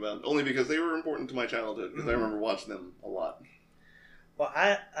want to talk about, only because they were important to my childhood, because I remember watching them a lot. Well,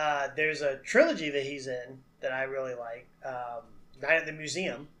 there's a trilogy that he's in that I really like. Night at the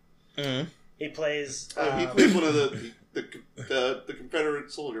Museum. Mm-hmm. He plays. He played one of the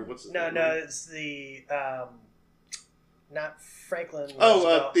Confederate soldier. What's his name? No, it's the not Franklin. Oh,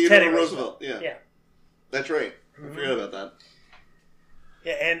 Roosevelt, Theodore Teddy Roosevelt. Yeah. Yeah. That's right. I Mhm. forgot about that.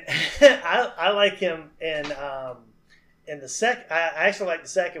 Yeah, and I like him in the I actually like the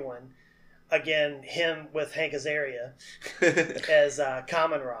second one. Again, him with Hank Azaria as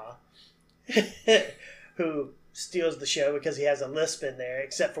Common Ra, who steals the show because he has a lisp in there,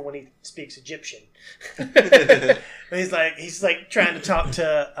 except for when he speaks Egyptian. he's like trying to talk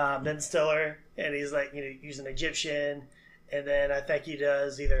to Ben Stiller, and he's like using Egyptian, and then I think he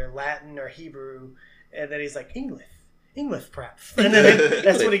does either Latin or Hebrew, and then he's like English perhaps, and then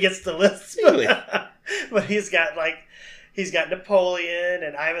that's when he gets the lisp. But he's got Napoleon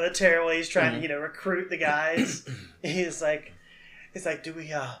and Ivan the Terrible. He's trying to recruit the guys. He's like, do we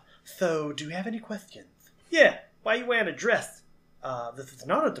have any questions? Yeah. Why are you wearing a dress? This is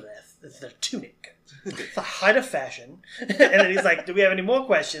not a dress. This is a tunic. It's the height of fashion. And then he's like, do we have any more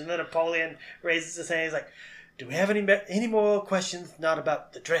questions? And then Napoleon raises his hand. He's like, do we have any more questions not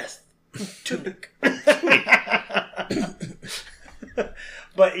about the dress? Tunic.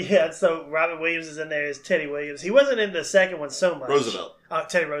 But yeah, so Robin Williams is in there as Teddy Williams. He wasn't in the second one so much. Roosevelt.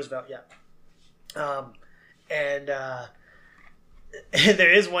 Teddy Roosevelt, yeah. And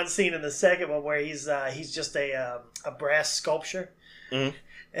there is one scene in the second one where he's just a brass sculpture. Mm-hmm.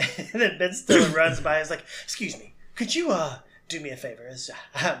 And then Ben Stiller runs by and is like, excuse me, could you do me a favor?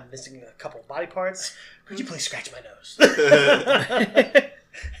 I'm missing a couple body parts. Could you please scratch my nose?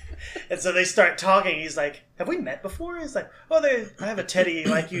 And so they start talking. He's like, have we met before? He's like, I have a Teddy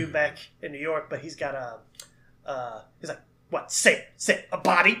like you back in New York, but he's got he's like, what? Say a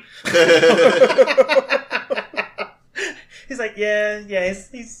body? He's like, yeah,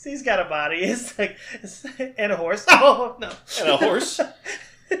 he's got a body. It's like, and a horse. Oh, no. And a horse.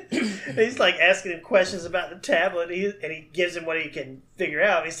 He's like asking him questions about the tablet, and he gives him what he can figure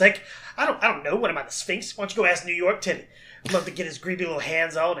out. He's like, I don't know. What am I, the Sphinx? Why don't you go ask New York Teddy? I'd love to get his greedy little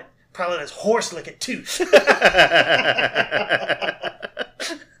hands on it. Probably let his horse lick it too.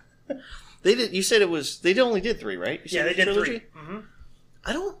 They did. You said it was. They only did 3, right? Yeah, they did 3. Mm-hmm.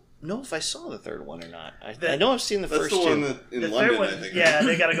 I don't know if I saw the third one or not. I know I've seen the first 2. That's the one in London, one, I think. Yeah,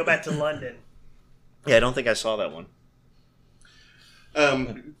 they got to go back to London. Yeah, I don't think I saw that one.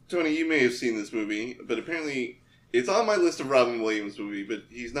 Tony, you may have seen this movie, but apparently it's on my list of Robin Williams movie, but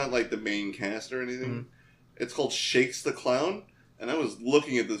he's not like the main cast or anything. Mm-hmm. It's called Shakes the Clown, and I was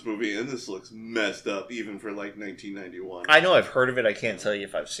looking at this movie, and this looks messed up, even for like 1991. I know I've heard of it. I can't tell you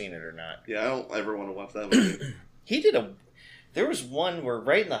if I've seen it or not. Yeah, I don't ever want to watch that movie. There was one where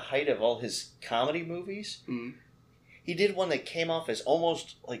right in the height of all his comedy movies, he did one that came off as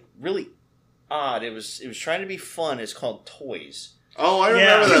almost like really odd. It was trying to be fun. It's called Toys. Oh, I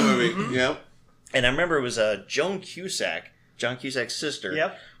remember that movie. Mm-hmm. Yeah. And I remember it was John Cusack's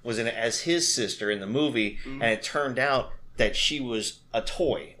sister, was in it as his sister in the movie, and it turned out that she was a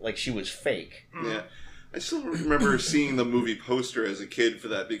toy, like she was fake. Yeah. I still remember seeing the movie poster as a kid for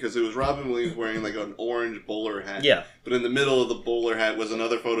that, because it was Robin Williams wearing like an orange bowler hat. Yeah. But in the middle of the bowler hat was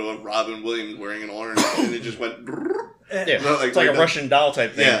another photo of Robin Williams wearing an orange hat, and it just went... Yeah, it's like a Russian doll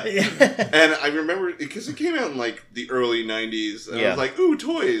type thing. Yeah. And I remember, because it came out in like the early 90s, and I was like, ooh,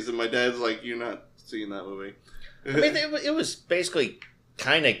 toys. And my dad's like, you're not seeing that movie. I mean, it was basically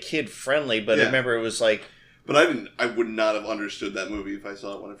kind of kid-friendly, but I remember it was like... But I would not have understood that movie if I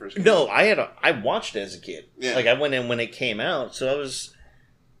saw it when it first came out. No, I watched it as a kid. Yeah. Like, I went in when it came out, so I was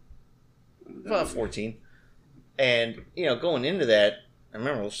about 14. And, going into that, I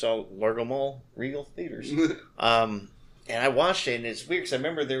remember we saw Largo Mall, Regal Theaters. And I watched it, and it's weird, because I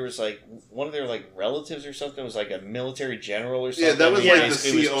remember there was, like, one of their, like, relatives or something was, like, a military general or something. Yeah, that was, like,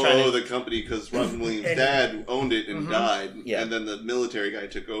 the COO of the company, because Robin Williams' dad owned it and died, and then the military guy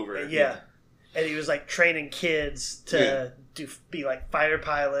took over. Yeah. And he was, like, training kids to be, like, fighter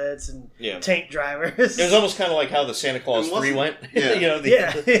pilots and tank drivers. It was almost kind of like how the Santa Claus 3 went.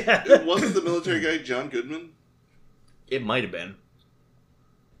 Yeah. Wasn't the military guy John Goodman? It might have been.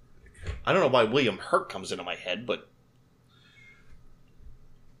 I don't know why William Hurt comes into my head, but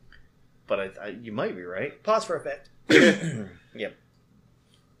you might be right. Pause for effect. Yep.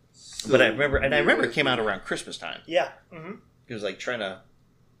 So, but I remember it came out around Christmas time. Yeah. Mm-hmm. He was like trying to.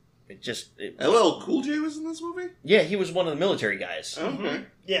 LL Cool J was in this movie? Yeah, he was one of the military guys. Oh, okay. Mm-hmm.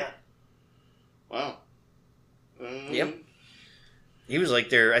 Yeah. Wow. Yep. He was like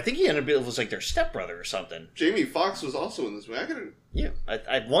their. I think he ended up was like their stepbrother or something. Jamie Foxx was also in this movie.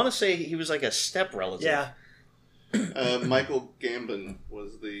 I want to say he was like a step relative. Yeah. Michael Gambon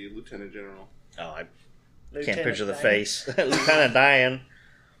was the lieutenant general. Oh, I can't picture the face. Lieutenant Diane.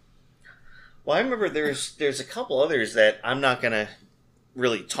 Well, I remember there's a couple others that I'm not gonna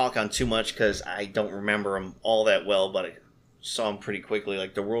really talk on too much because I don't remember them all that well, but I saw them pretty quickly.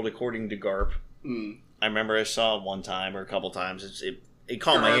 Like The World According to Garp. I remember I saw it one time or a couple times. It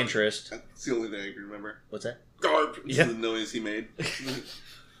caught my interest. That's the only thing I can remember. What's that? Garp. Yeah. The noise he made.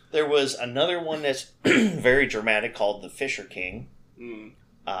 There was another one that's very dramatic called The Fisher King.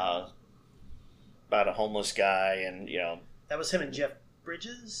 About a homeless guy and, That was him and Jeff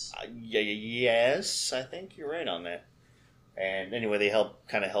Bridges? Yes, I think you're right on that. And anyway, they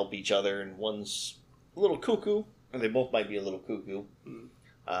kind of help each other, and one's a little cuckoo, or they both might be a little cuckoo.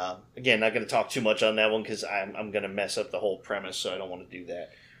 Again, not going to talk too much on that one because I'm going to mess up the whole premise, so I don't want to do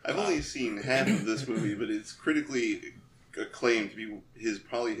that. I've only seen half of this movie, but it's critically acclaimed to be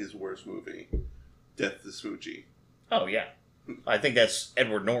probably his worst movie, Death to Smoochie. Oh, yeah. I think that's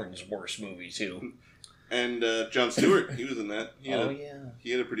Edward Norton's worst movie, too. And Jon Stewart, he was in that. He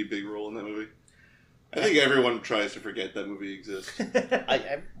had a pretty big role in that movie. I think everyone tries to forget that movie exists.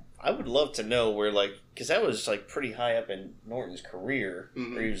 I would love to know where, like, because that was like pretty high up in Norton's career,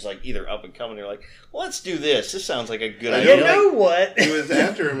 where he was like either up and coming. They're like, well, let's do this. This sounds like a good idea. You know what? It was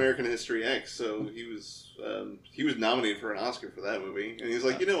after American History X, so he was nominated for an Oscar for that movie, and he's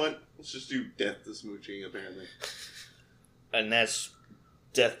like, you know what? Let's just do Death to Smoochie, apparently. And that's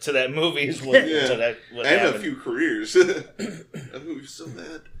death to that movie is what, what and happened. a few careers. That movie's so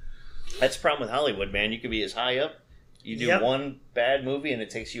bad. That's the problem with Hollywood, man. You could be as high up. You do one bad movie, and it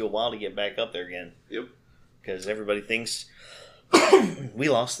takes you a while to get back up there again. Yep. Because everybody thinks we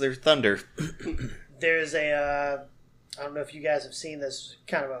lost their thunder. There's I don't know if you guys have seen this,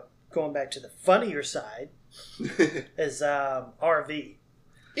 kind of going back to the funnier side, is RV.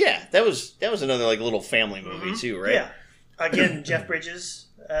 Yeah, that was another like little family movie too, right? Yeah. Again, Jeff Bridges,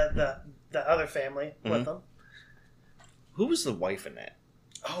 the other family with them. Who was the wife in that?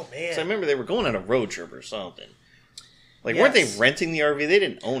 Oh man! So I remember they were going on a road trip or something. Like, weren't they renting the RV? They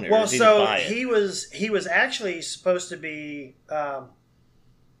didn't own it. Well, or did so buy it? he was actually supposed to be JoJo.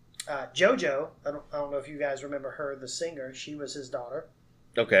 I don't know if you guys remember her, the singer. She was his daughter.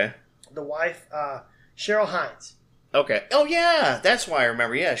 Okay. The wife, Cheryl Hines. Okay. Oh yeah, that's why I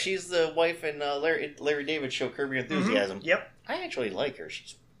remember. Yeah, she's the wife in Larry David's show Curb Your Enthusiasm. Mm-hmm. Yep. I actually like her.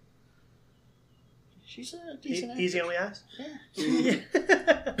 She's a decent actress. Easy on the eyes?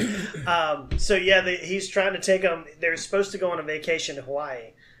 Yeah. So, yeah, he's trying to take them. They're supposed to go on a vacation to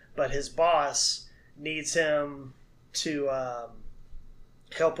Hawaii, but his boss needs him to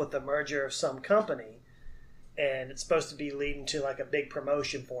help with the merger of some company, and it's supposed to be leading to, like, a big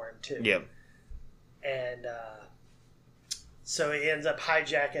promotion for him, too. Yep. And so he ends up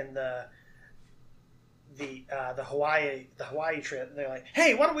hijacking the Hawaii trip, and they're like,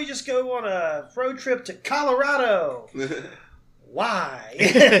 "Hey, why don't we just go on a road trip to Colorado?" Why?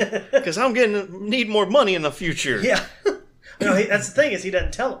 Because I'm need more money in the future. Yeah. No, that's the thing is he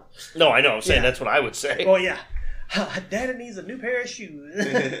doesn't tell them. No, I know. I'm saying that's what I would say. Oh yeah, Daddy needs a new pair of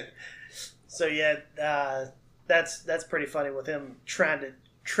shoes. So yeah, that's pretty funny with him trying to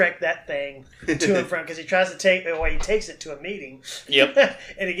trek that thing to and from, because he tries to he takes it to a meeting. Yep.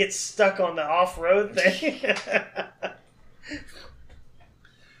 And it gets stuck on the off-road thing.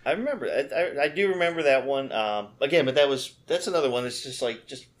 I remember. I do remember that one. Again, but that's another one that's just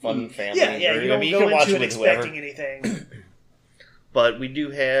fun family. Yeah. You don't go into it expecting anything. But we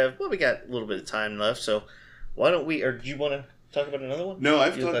do have. Well, we got a little bit of time left, so why don't we? Or do you want to talk about another one? No,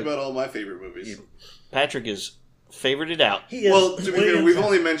 I've talked about all my favorite movies. Patrick is favorited out. He is. Well, to be fair, we've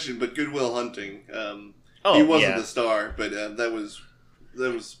only mentioned, but Good Will Hunting. He wasn't the star, but that was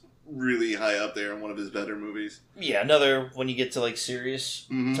really high up there in one of his better movies. Yeah, another when you get to like serious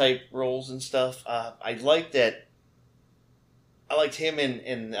type roles and stuff. I like that. I liked him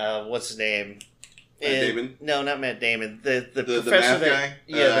in what's his name? Matt Damon? No, not Matt Damon. The professor the math that guy?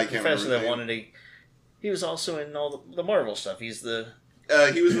 Yeah, the professor that wanted to. He was also in all the Marvel stuff. He's the.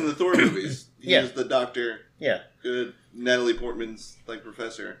 He was in the Thor movies. He was the doctor. Yeah. Good. Natalie Portman's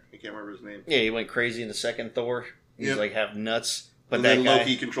professor. I can't remember his name. Yeah, he went crazy in the second Thor. He's like half nuts. But and then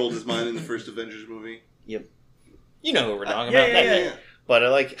Loki controlled his mind in the first Avengers movie. Yep. You know who we're talking about. Yeah. But I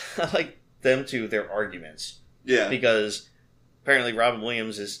like them too, their arguments. Yeah. Because apparently Robin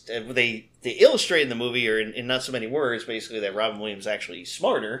Williams is... They illustrate in the movie, or in not so many words, basically that Robin Williams is actually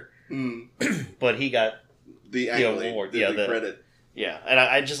smarter. But he got the award. The credit. Yeah. And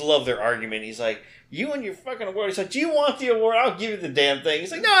I just love their argument. He's like, you and your fucking award. He's like, do you want the award? I'll give you the damn thing.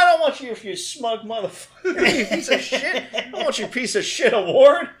 He's like, no, I don't want you, you smug motherfucker. You piece of shit. I don't want your piece of shit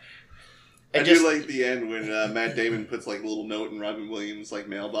award. I do like the end when Matt Damon puts a little note in Robin Williams'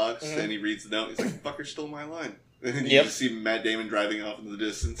 mailbox, and he reads the note. He's like, "Fucker stole my line." And you just see Matt Damon driving off in the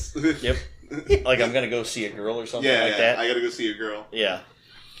distance. Yep. Like I'm gonna go see a girl or something like that. I gotta go see a girl. Yeah.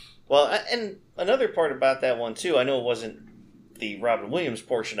 Well, and another part about that one too. I know it wasn't the Robin Williams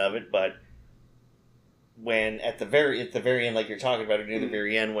portion of it, but when at the very end, like you're talking about, near the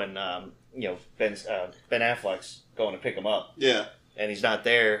very end, when Ben Affleck's going to pick him up. Yeah. And he's not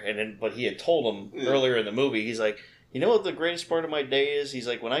there, but he had told him earlier in the movie, he's like, you know what the greatest part of my day is? He's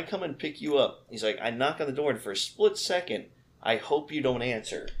like, when I come and pick you up, he's like, I knock on the door, and for a split second, I hope you don't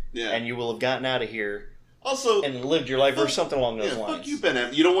answer. Yeah. And you will have gotten out of here also and lived your life or something along those lines. Fuck you, Ben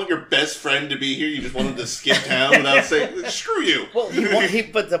Affleck. You don't want your best friend to be here, you just want him to skip town without saying, screw you. Well,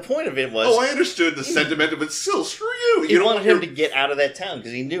 but the point of it was... Oh, I understood the sentiment, but still, screw you. He wanted him to get out of that town,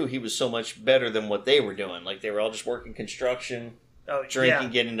 because he knew he was so much better than what they were doing. Like, they were all just working construction...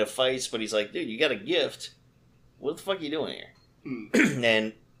 drinking, getting into fights, but he's like, dude, you got a gift. What the fuck are you doing here?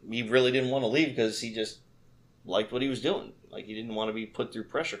 And he really didn't want to leave because he just liked what he was doing. Like, he didn't want to be put through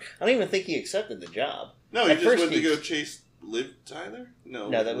pressure. I don't even think he accepted the job. No, he At just first went to go chase Liv Tyler? No,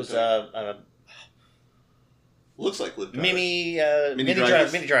 that was looks like Liv Tyler. Mini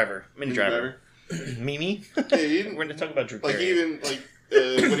Driver. Mimi? Yeah, he We're going to talk about Drew like, Carey. even, like,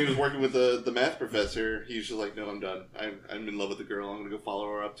 when he was working with the math professor, he was just like, no, I'm done. I'm in love with the girl. I'm going to go follow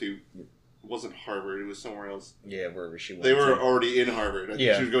her up to... It wasn't Harvard. It was somewhere else. Yeah, wherever she went. They were already in Harvard. I think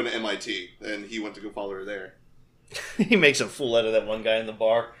Yeah. she was going to MIT, and he went to go follow her there. He makes a fool out of that one guy in the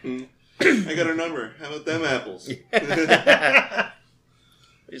bar. I got her number. How about them apples?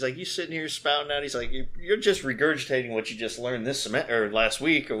 He's like, you sitting here spouting out. He's like, you're just regurgitating what you just learned this semester or last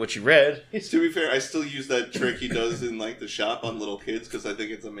week or what you read. To be fair, I still use that trick he does in like the shop on little kids because I think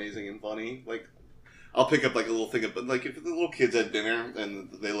it's amazing and funny. Like, I'll pick up like a little thing of, like, if the little kids at dinner and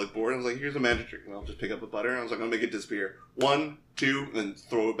they look bored, I was like, here's a magic trick, and I'll just pick up a butter. And I was like, I'm gonna make it disappear. 1, 2, and then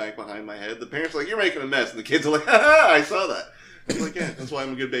throw it back behind my head. The parents are like, you're making a mess, and the kids are like, ha, I saw that. I was like, yeah, that's why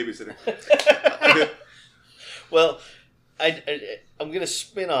I'm a good babysitter. Well, I'm going to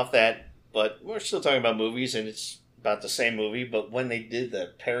spin off that, but we're still talking about movies, and it's about the same movie. But when they did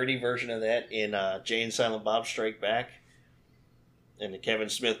the parody version of that in Jay and Silent Bob Strike Back, in the Kevin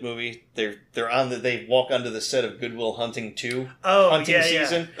Smith movie, they walk onto the set of Good Will Hunting 2 hunting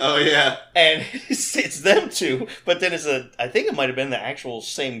season. Oh yeah, and it's them two, but then I think it might have been the actual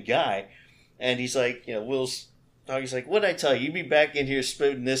same guy, and he's like, Will's. He's like, what'd I tell you? You be back in here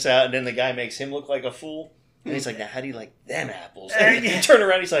spitting this out, and then the guy makes him look like a fool. And he's like, now how do you like them apples? And you turn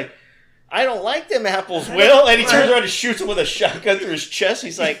around, he's like, I don't like them apples, Will. And he turns around and shoots him with a shotgun through his chest.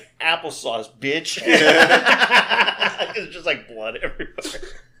 He's like, applesauce, bitch. It's just like blood everywhere.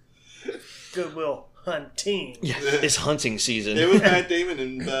 Good Will Hunting. Yeah, it's hunting season. It was Matt Damon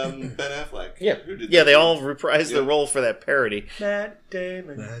and Ben Affleck. Yeah, who did they all reprised their role for that parody. Matt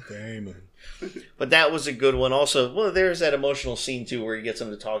Damon. But that was a good one. Also, well, there's that emotional scene too where he gets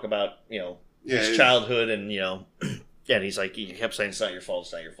him to talk about his childhood and and he's like, he kept saying it's not your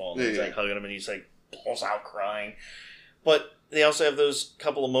fault, and he's like hugging him and he's like pulls out crying. But they also have those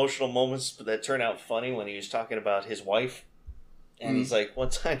couple emotional moments that turn out funny when he was talking about his wife, and he's like, one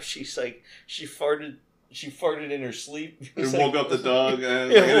time she's like, she farted in her sleep. And woke up the dog, and I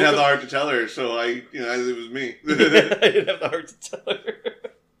didn't have the heart to tell her, so it was me. I didn't have the heart to tell her.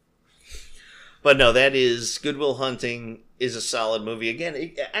 But no, that is Good Will Hunting is a solid movie.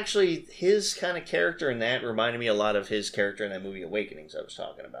 Again, actually, his kind of character in that reminded me a lot of his character in that movie Awakenings I was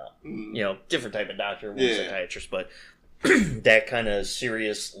talking about. Different type of doctor, one psychiatrist, but that kind of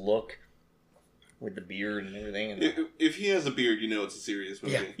serious look with the beard and everything. And if he has a beard, it's a serious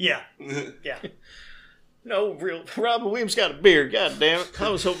movie. Yeah. No, real Robin Williams got a beard. God damn it! I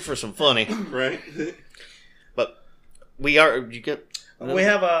was hoping for some funny, right? But we have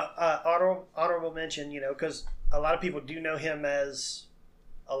a honorable mention, because a lot of people do know him as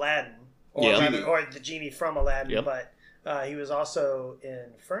Aladdin, or the genie from Aladdin, but he was also in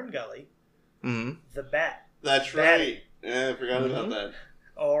Fern Gully, the Bat. That's right. Yeah, I forgot about that.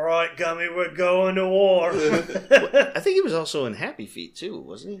 All right, Gummy, we're going to war. I think he was also in Happy Feet too,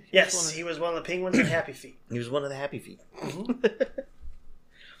 wasn't he? Yes, he was one of the penguins in Happy Feet. He was one of the Happy Feet.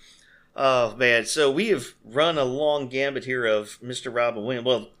 Oh, man. So we have run a long gambit here of Mr. Robin Williams.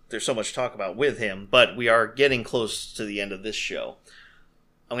 Well, there's so much to talk about with him, but we are getting close to the end of this show.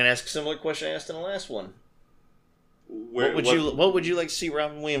 I'm going to ask a similar question I asked in the last one. What would you like to see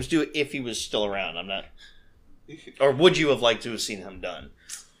Robin Williams do if he was still around? Or would you have liked to have seen him done?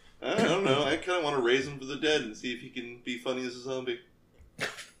 I don't know. I kind of want to raise him for the dead and see if he can be funny as a zombie. Kind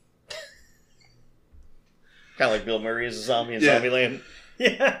of like Bill Murray as a zombie in Zombieland.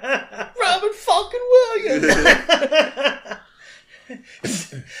 Yeah. Robin fucking Williams.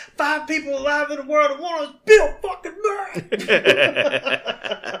 5 people alive in the world and one of us Bill fucking Murray.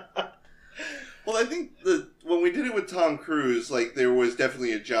 Well, I think when we did it with Tom Cruise, there was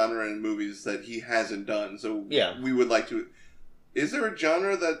definitely a genre in movies that he hasn't done. So we would like to. Is there a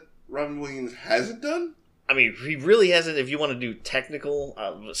genre that Robin Williams hasn't done? I mean, he really hasn't. If you want to do technical,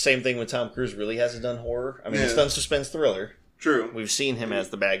 same thing with Tom Cruise. Really hasn't done horror. I mean, he's done suspense thriller. True. We've seen him as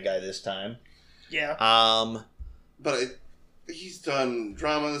the bad guy this time. Yeah. But he's done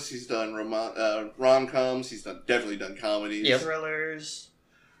dramas. He's done rom-coms. He's definitely done comedies. Thrillers.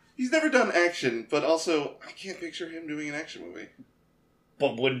 He's never done action, but also I can't picture him doing an action movie.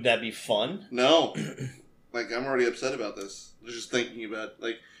 But wouldn't that be fun? No. I'm already upset about this. Just thinking about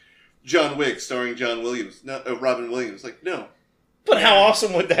John Wick starring John Williams. No, Robin Williams. No. But how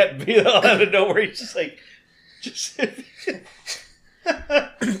awesome would that be? Out of nowhere, he's just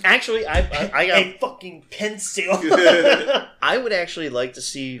Actually, I got a fucking pencil. I would actually like to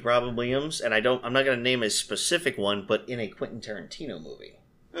see Robin Williams, and I'm not going to name a specific one, but in a Quentin Tarantino movie.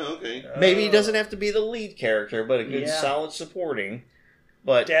 Oh, okay. Maybe he doesn't have to be the lead character, but a good solid supporting.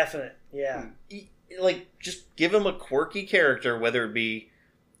 But Definite, yeah. Like, just give him a quirky character, whether it be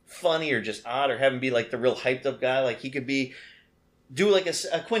funny or just odd, or have him be like the real hyped up guy. Like, he could do like a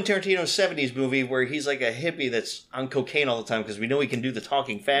Quentin Tarantino 70s movie where he's like a hippie that's on cocaine all the time, because we know he can do the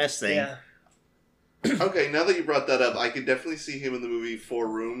talking fast thing. Yeah. Okay, now that you brought that up, I could definitely see him in the movie Four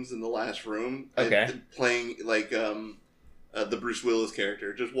Rooms, in the last room. Okay. Playing, like, the Bruce Willis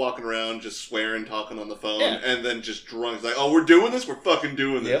character. Just walking around, just swearing, talking on the phone, Yeah. and then just drunk. It's like, oh, we're doing this? We're fucking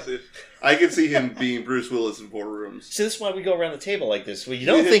doing this. I could see him being Bruce Willis in Four Rooms. See, this is why we go around the table like this. You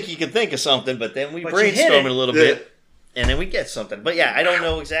don't think you can think of something, but then we But brainstorm it a little Yeah. bit, and then we get something. But yeah, I don't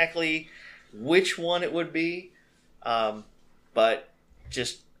know exactly which one it would be, but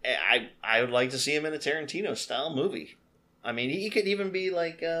just I would like to see him in a Tarantino style movie. I mean, he could even be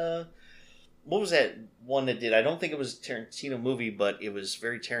like what was that one that did? I don't think it was a Tarantino movie, but it was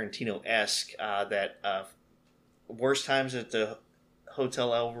very Tarantino-esque. That Worst Times at the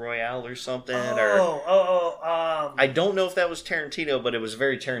Hotel El Royale or something. I don't know if that was Tarantino, but it was a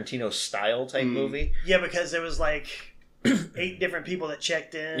very Tarantino style type movie. Yeah, because there was like 8 different people that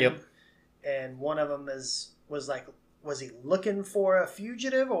checked in. Yep. And one of them was he looking for a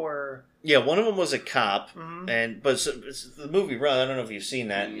fugitive or? Yeah, one of them was a cop, Mhm. but it's the movie Run. I don't know if you've seen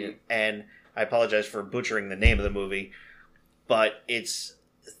that, and I apologize for butchering the name of the movie, but it's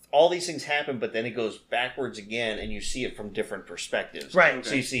all these things happen, but then it goes backwards again, and you see it from different perspectives. Right. Okay.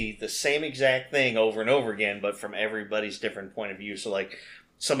 So you see the same exact thing over and over again, but from everybody's different point of view. So like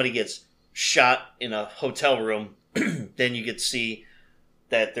somebody gets shot in a hotel room, then you get to see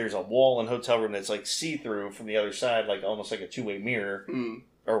that there's a wall in a hotel room that's like see-through from the other side, like almost like a two-way mirror,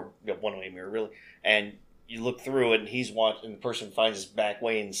 or a one-way mirror really, and you look through it, and he's watching. The person finds his back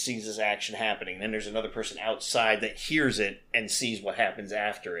way and sees this action happening. Then there's another person outside that hears it and sees what happens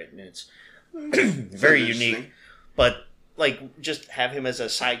after it, and it's very unique. But like, just have him as a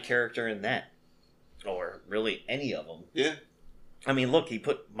side character in that, or really any of them. Yeah. I mean, look, he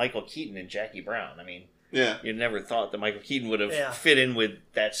put Michael Keaton in Jackie Brown. I mean, Yeah. you never thought that Michael Keaton would have Yeah. fit in with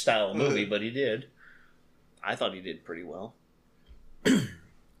that style of movie, but he did. I thought he did pretty well.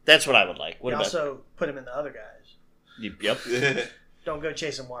 That's what I would like. What You about also put him in the other guys. you? Yep. Don't go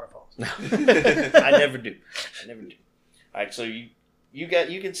chasing waterfalls. I never do. All right, so you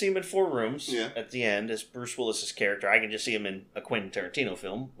can see him in Four Rooms at the end as Bruce Willis's character. I can just see him in a Quentin Tarantino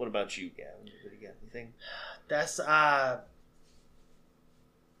film. What about you, Gavin? What do you got? Anything? That's I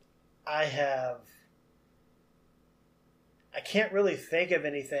can't really think of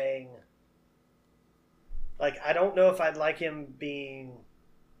anything. Like, I don't know if I'd like him being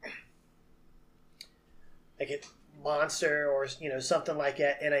like a monster or, something like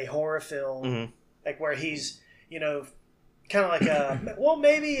that in a horror film. Mm-hmm. Like where he's, kind of like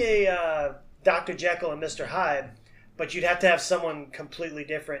maybe a Dr. Jekyll and Mr. Hyde, but you'd have to have someone completely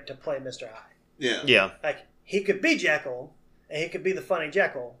different to play Mr. Hyde. Yeah. Yeah. Like, he could be Jekyll, and he could be the funny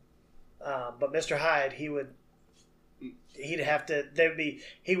Jekyll, but Mr. Hyde, he would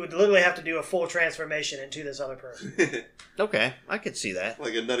literally have to do a full transformation into this other person. Okay, I could see that.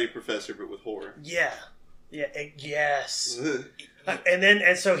 Like a Nutty Professor, but with horror. Yeah. Yes.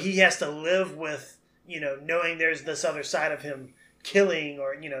 And so he has to live with, knowing there's this other side of him killing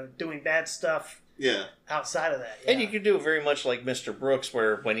or, doing bad stuff Yeah. outside of that. Yeah. And you could do it very much like Mr. Brooks,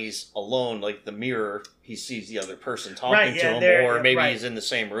 where when he's alone, like the mirror, he sees the other person talking to him, or maybe he's in the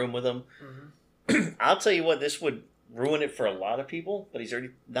same room with him. Mm-hmm. I'll tell you what, this would ruin it for a lot of people, but he's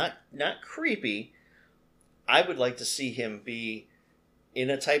already not creepy. I would like to see him be in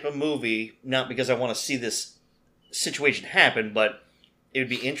a type of movie, not because I want to see this situation happen, but it would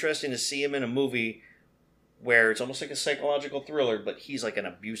be interesting to see him in a movie where it's almost like a psychological thriller, but he's like an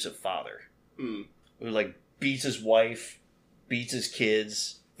abusive father who like beats his wife, beats his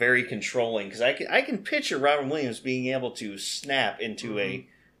kids, very controlling. Because I can picture Robin Williams being able to snap into a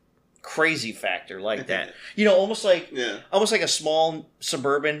crazy factor like that. Almost like a small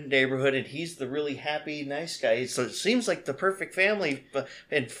suburban neighborhood, and he's the really happy, nice guy. So it seems like the perfect family, but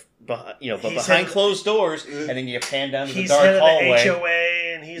behind closed doors, and then you pan down to the dark hallway. He's head of the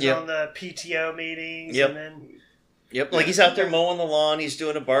HOA, and he's on the PTO meetings, and then like he's out there mowing the lawn, he's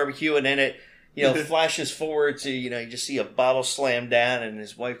doing a barbecue, and then it flashes forward to, you just see a bottle slam down, and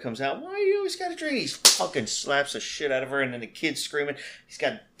his wife comes out, why you always got to drink? He fucking slaps the shit out of her, and then the kid's screaming. He's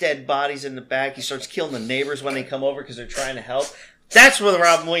got dead bodies in the back. He starts killing the neighbors when they come over because they're trying to help. That's the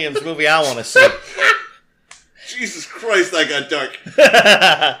Robin Williams movie I want to see. Jesus Christ, that got dark.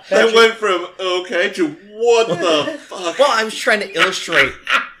 That went from okay to what the fuck? Well, I was trying to illustrate.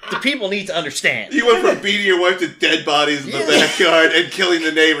 The people need to understand. You went from beating your wife to dead bodies in the backyard and killing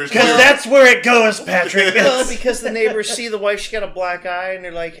the neighbors. Because that's where it goes, Patrick. Well, because the neighbors see the wife, she got a black eye, and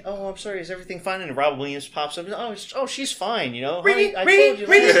they're like, "Oh, I'm sorry, is everything fine?" And Robin Williams pops up, "Oh, she's fine, you know. Honey, I told you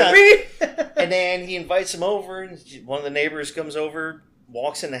last time." And then he invites him over, and one of the neighbors comes over,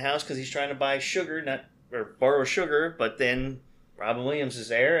 walks in the house because he's trying to buy sugar, or borrow sugar, but then Robin Williams is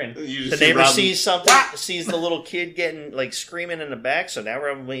there, and the neighbor sees something, sees the little kid getting screaming in the back. So now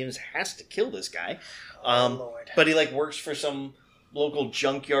Robin Williams has to kill this guy. Lord. But he works for some local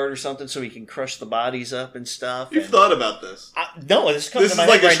junkyard or something, so he can crush the bodies up and stuff. You've thought about this? No, this is coming to my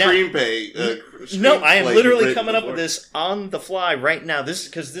head right now. Screenplay. No, I am literally coming up with this on the fly right now.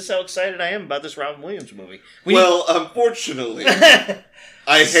 This is how excited I am about this Robin Williams movie. Unfortunately.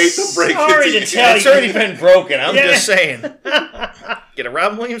 I hate to break Sorry it to to tell you. It's already been broken. I'm just saying. Get a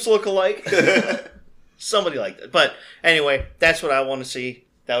Robin Williams lookalike. Somebody like that. But anyway, that's what I want to see.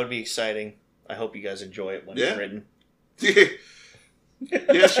 That would be exciting. I hope you guys enjoy it when it's written.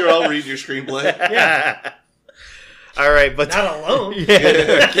 Yeah, sure. I'll read your screenplay. Yeah. All right, but not alone.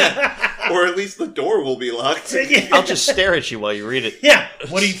 Yeah. Or at least the door will be locked. I'll just stare at you while you read it. Yeah.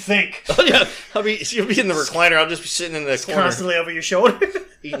 What do you think? Oh, yeah. You'll be in the recliner. I'll just be sitting in the corner, Constantly over your shoulder,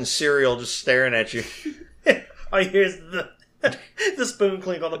 eating cereal, just staring at you. All you hear is the spoon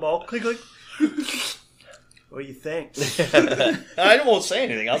clink on the bowl. Clink, clink. What do you think? I won't say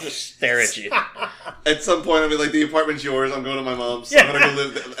anything. I'll just stare at you. At some point, I'll be like, the apartment's yours. I'm going to my mom's. I'm going to go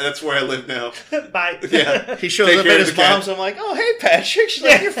live. That's where I live now. Bye. Yeah. He shows up at his mom's. I'm like, oh, hey, Patrick. She's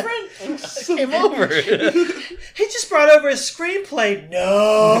like, your friend came over. He just brought over his screenplay.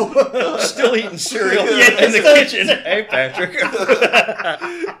 No. Still eating cereal in the kitchen. Hey, Patrick.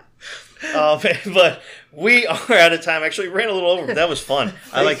 But we are out of time. Actually, we ran a little over, but that was fun.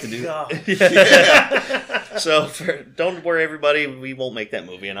 I like to do that. Yeah. So, don't worry, everybody. We won't make that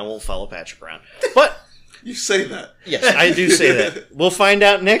movie, and I won't follow Patrick around. But you say that. Yes, I do say that. We'll find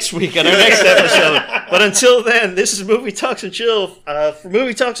out next week on our next episode. But until then, this is Movie Talks and Chill. For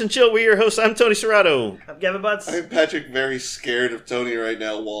Movie Talks and Chill, we're your hosts. I'm Tony Serrato. I'm Gavin Butts. I'm Patrick, very scared of Tony right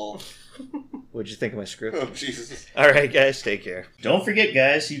now, Wall. What'd you think of my script? Oh, Jesus. All right, guys, take care. Don't forget,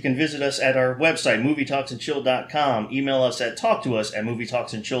 guys, you can visit us at our website, movietalksandchill.com. Email us at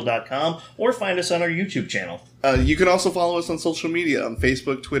talktous@movietalksandchill.com, or find us on our YouTube channel. You can also follow us on social media on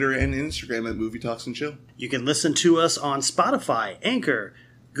Facebook, Twitter, and Instagram at Movie Talks and Chill. You can listen to us on Spotify, Anchor,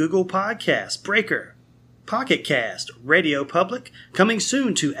 Google Podcasts, Breaker, Pocket Cast, Radio Public, coming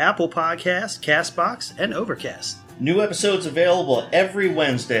soon to Apple Podcasts, CastBox, and Overcast. New episodes available every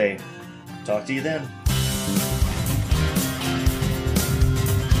Wednesday. Talk to you then.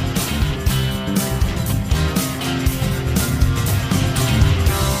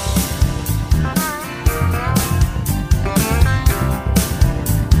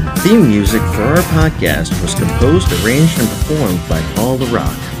 Theme music for our podcast was composed, arranged, and performed by Paul the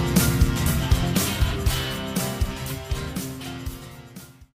Rock.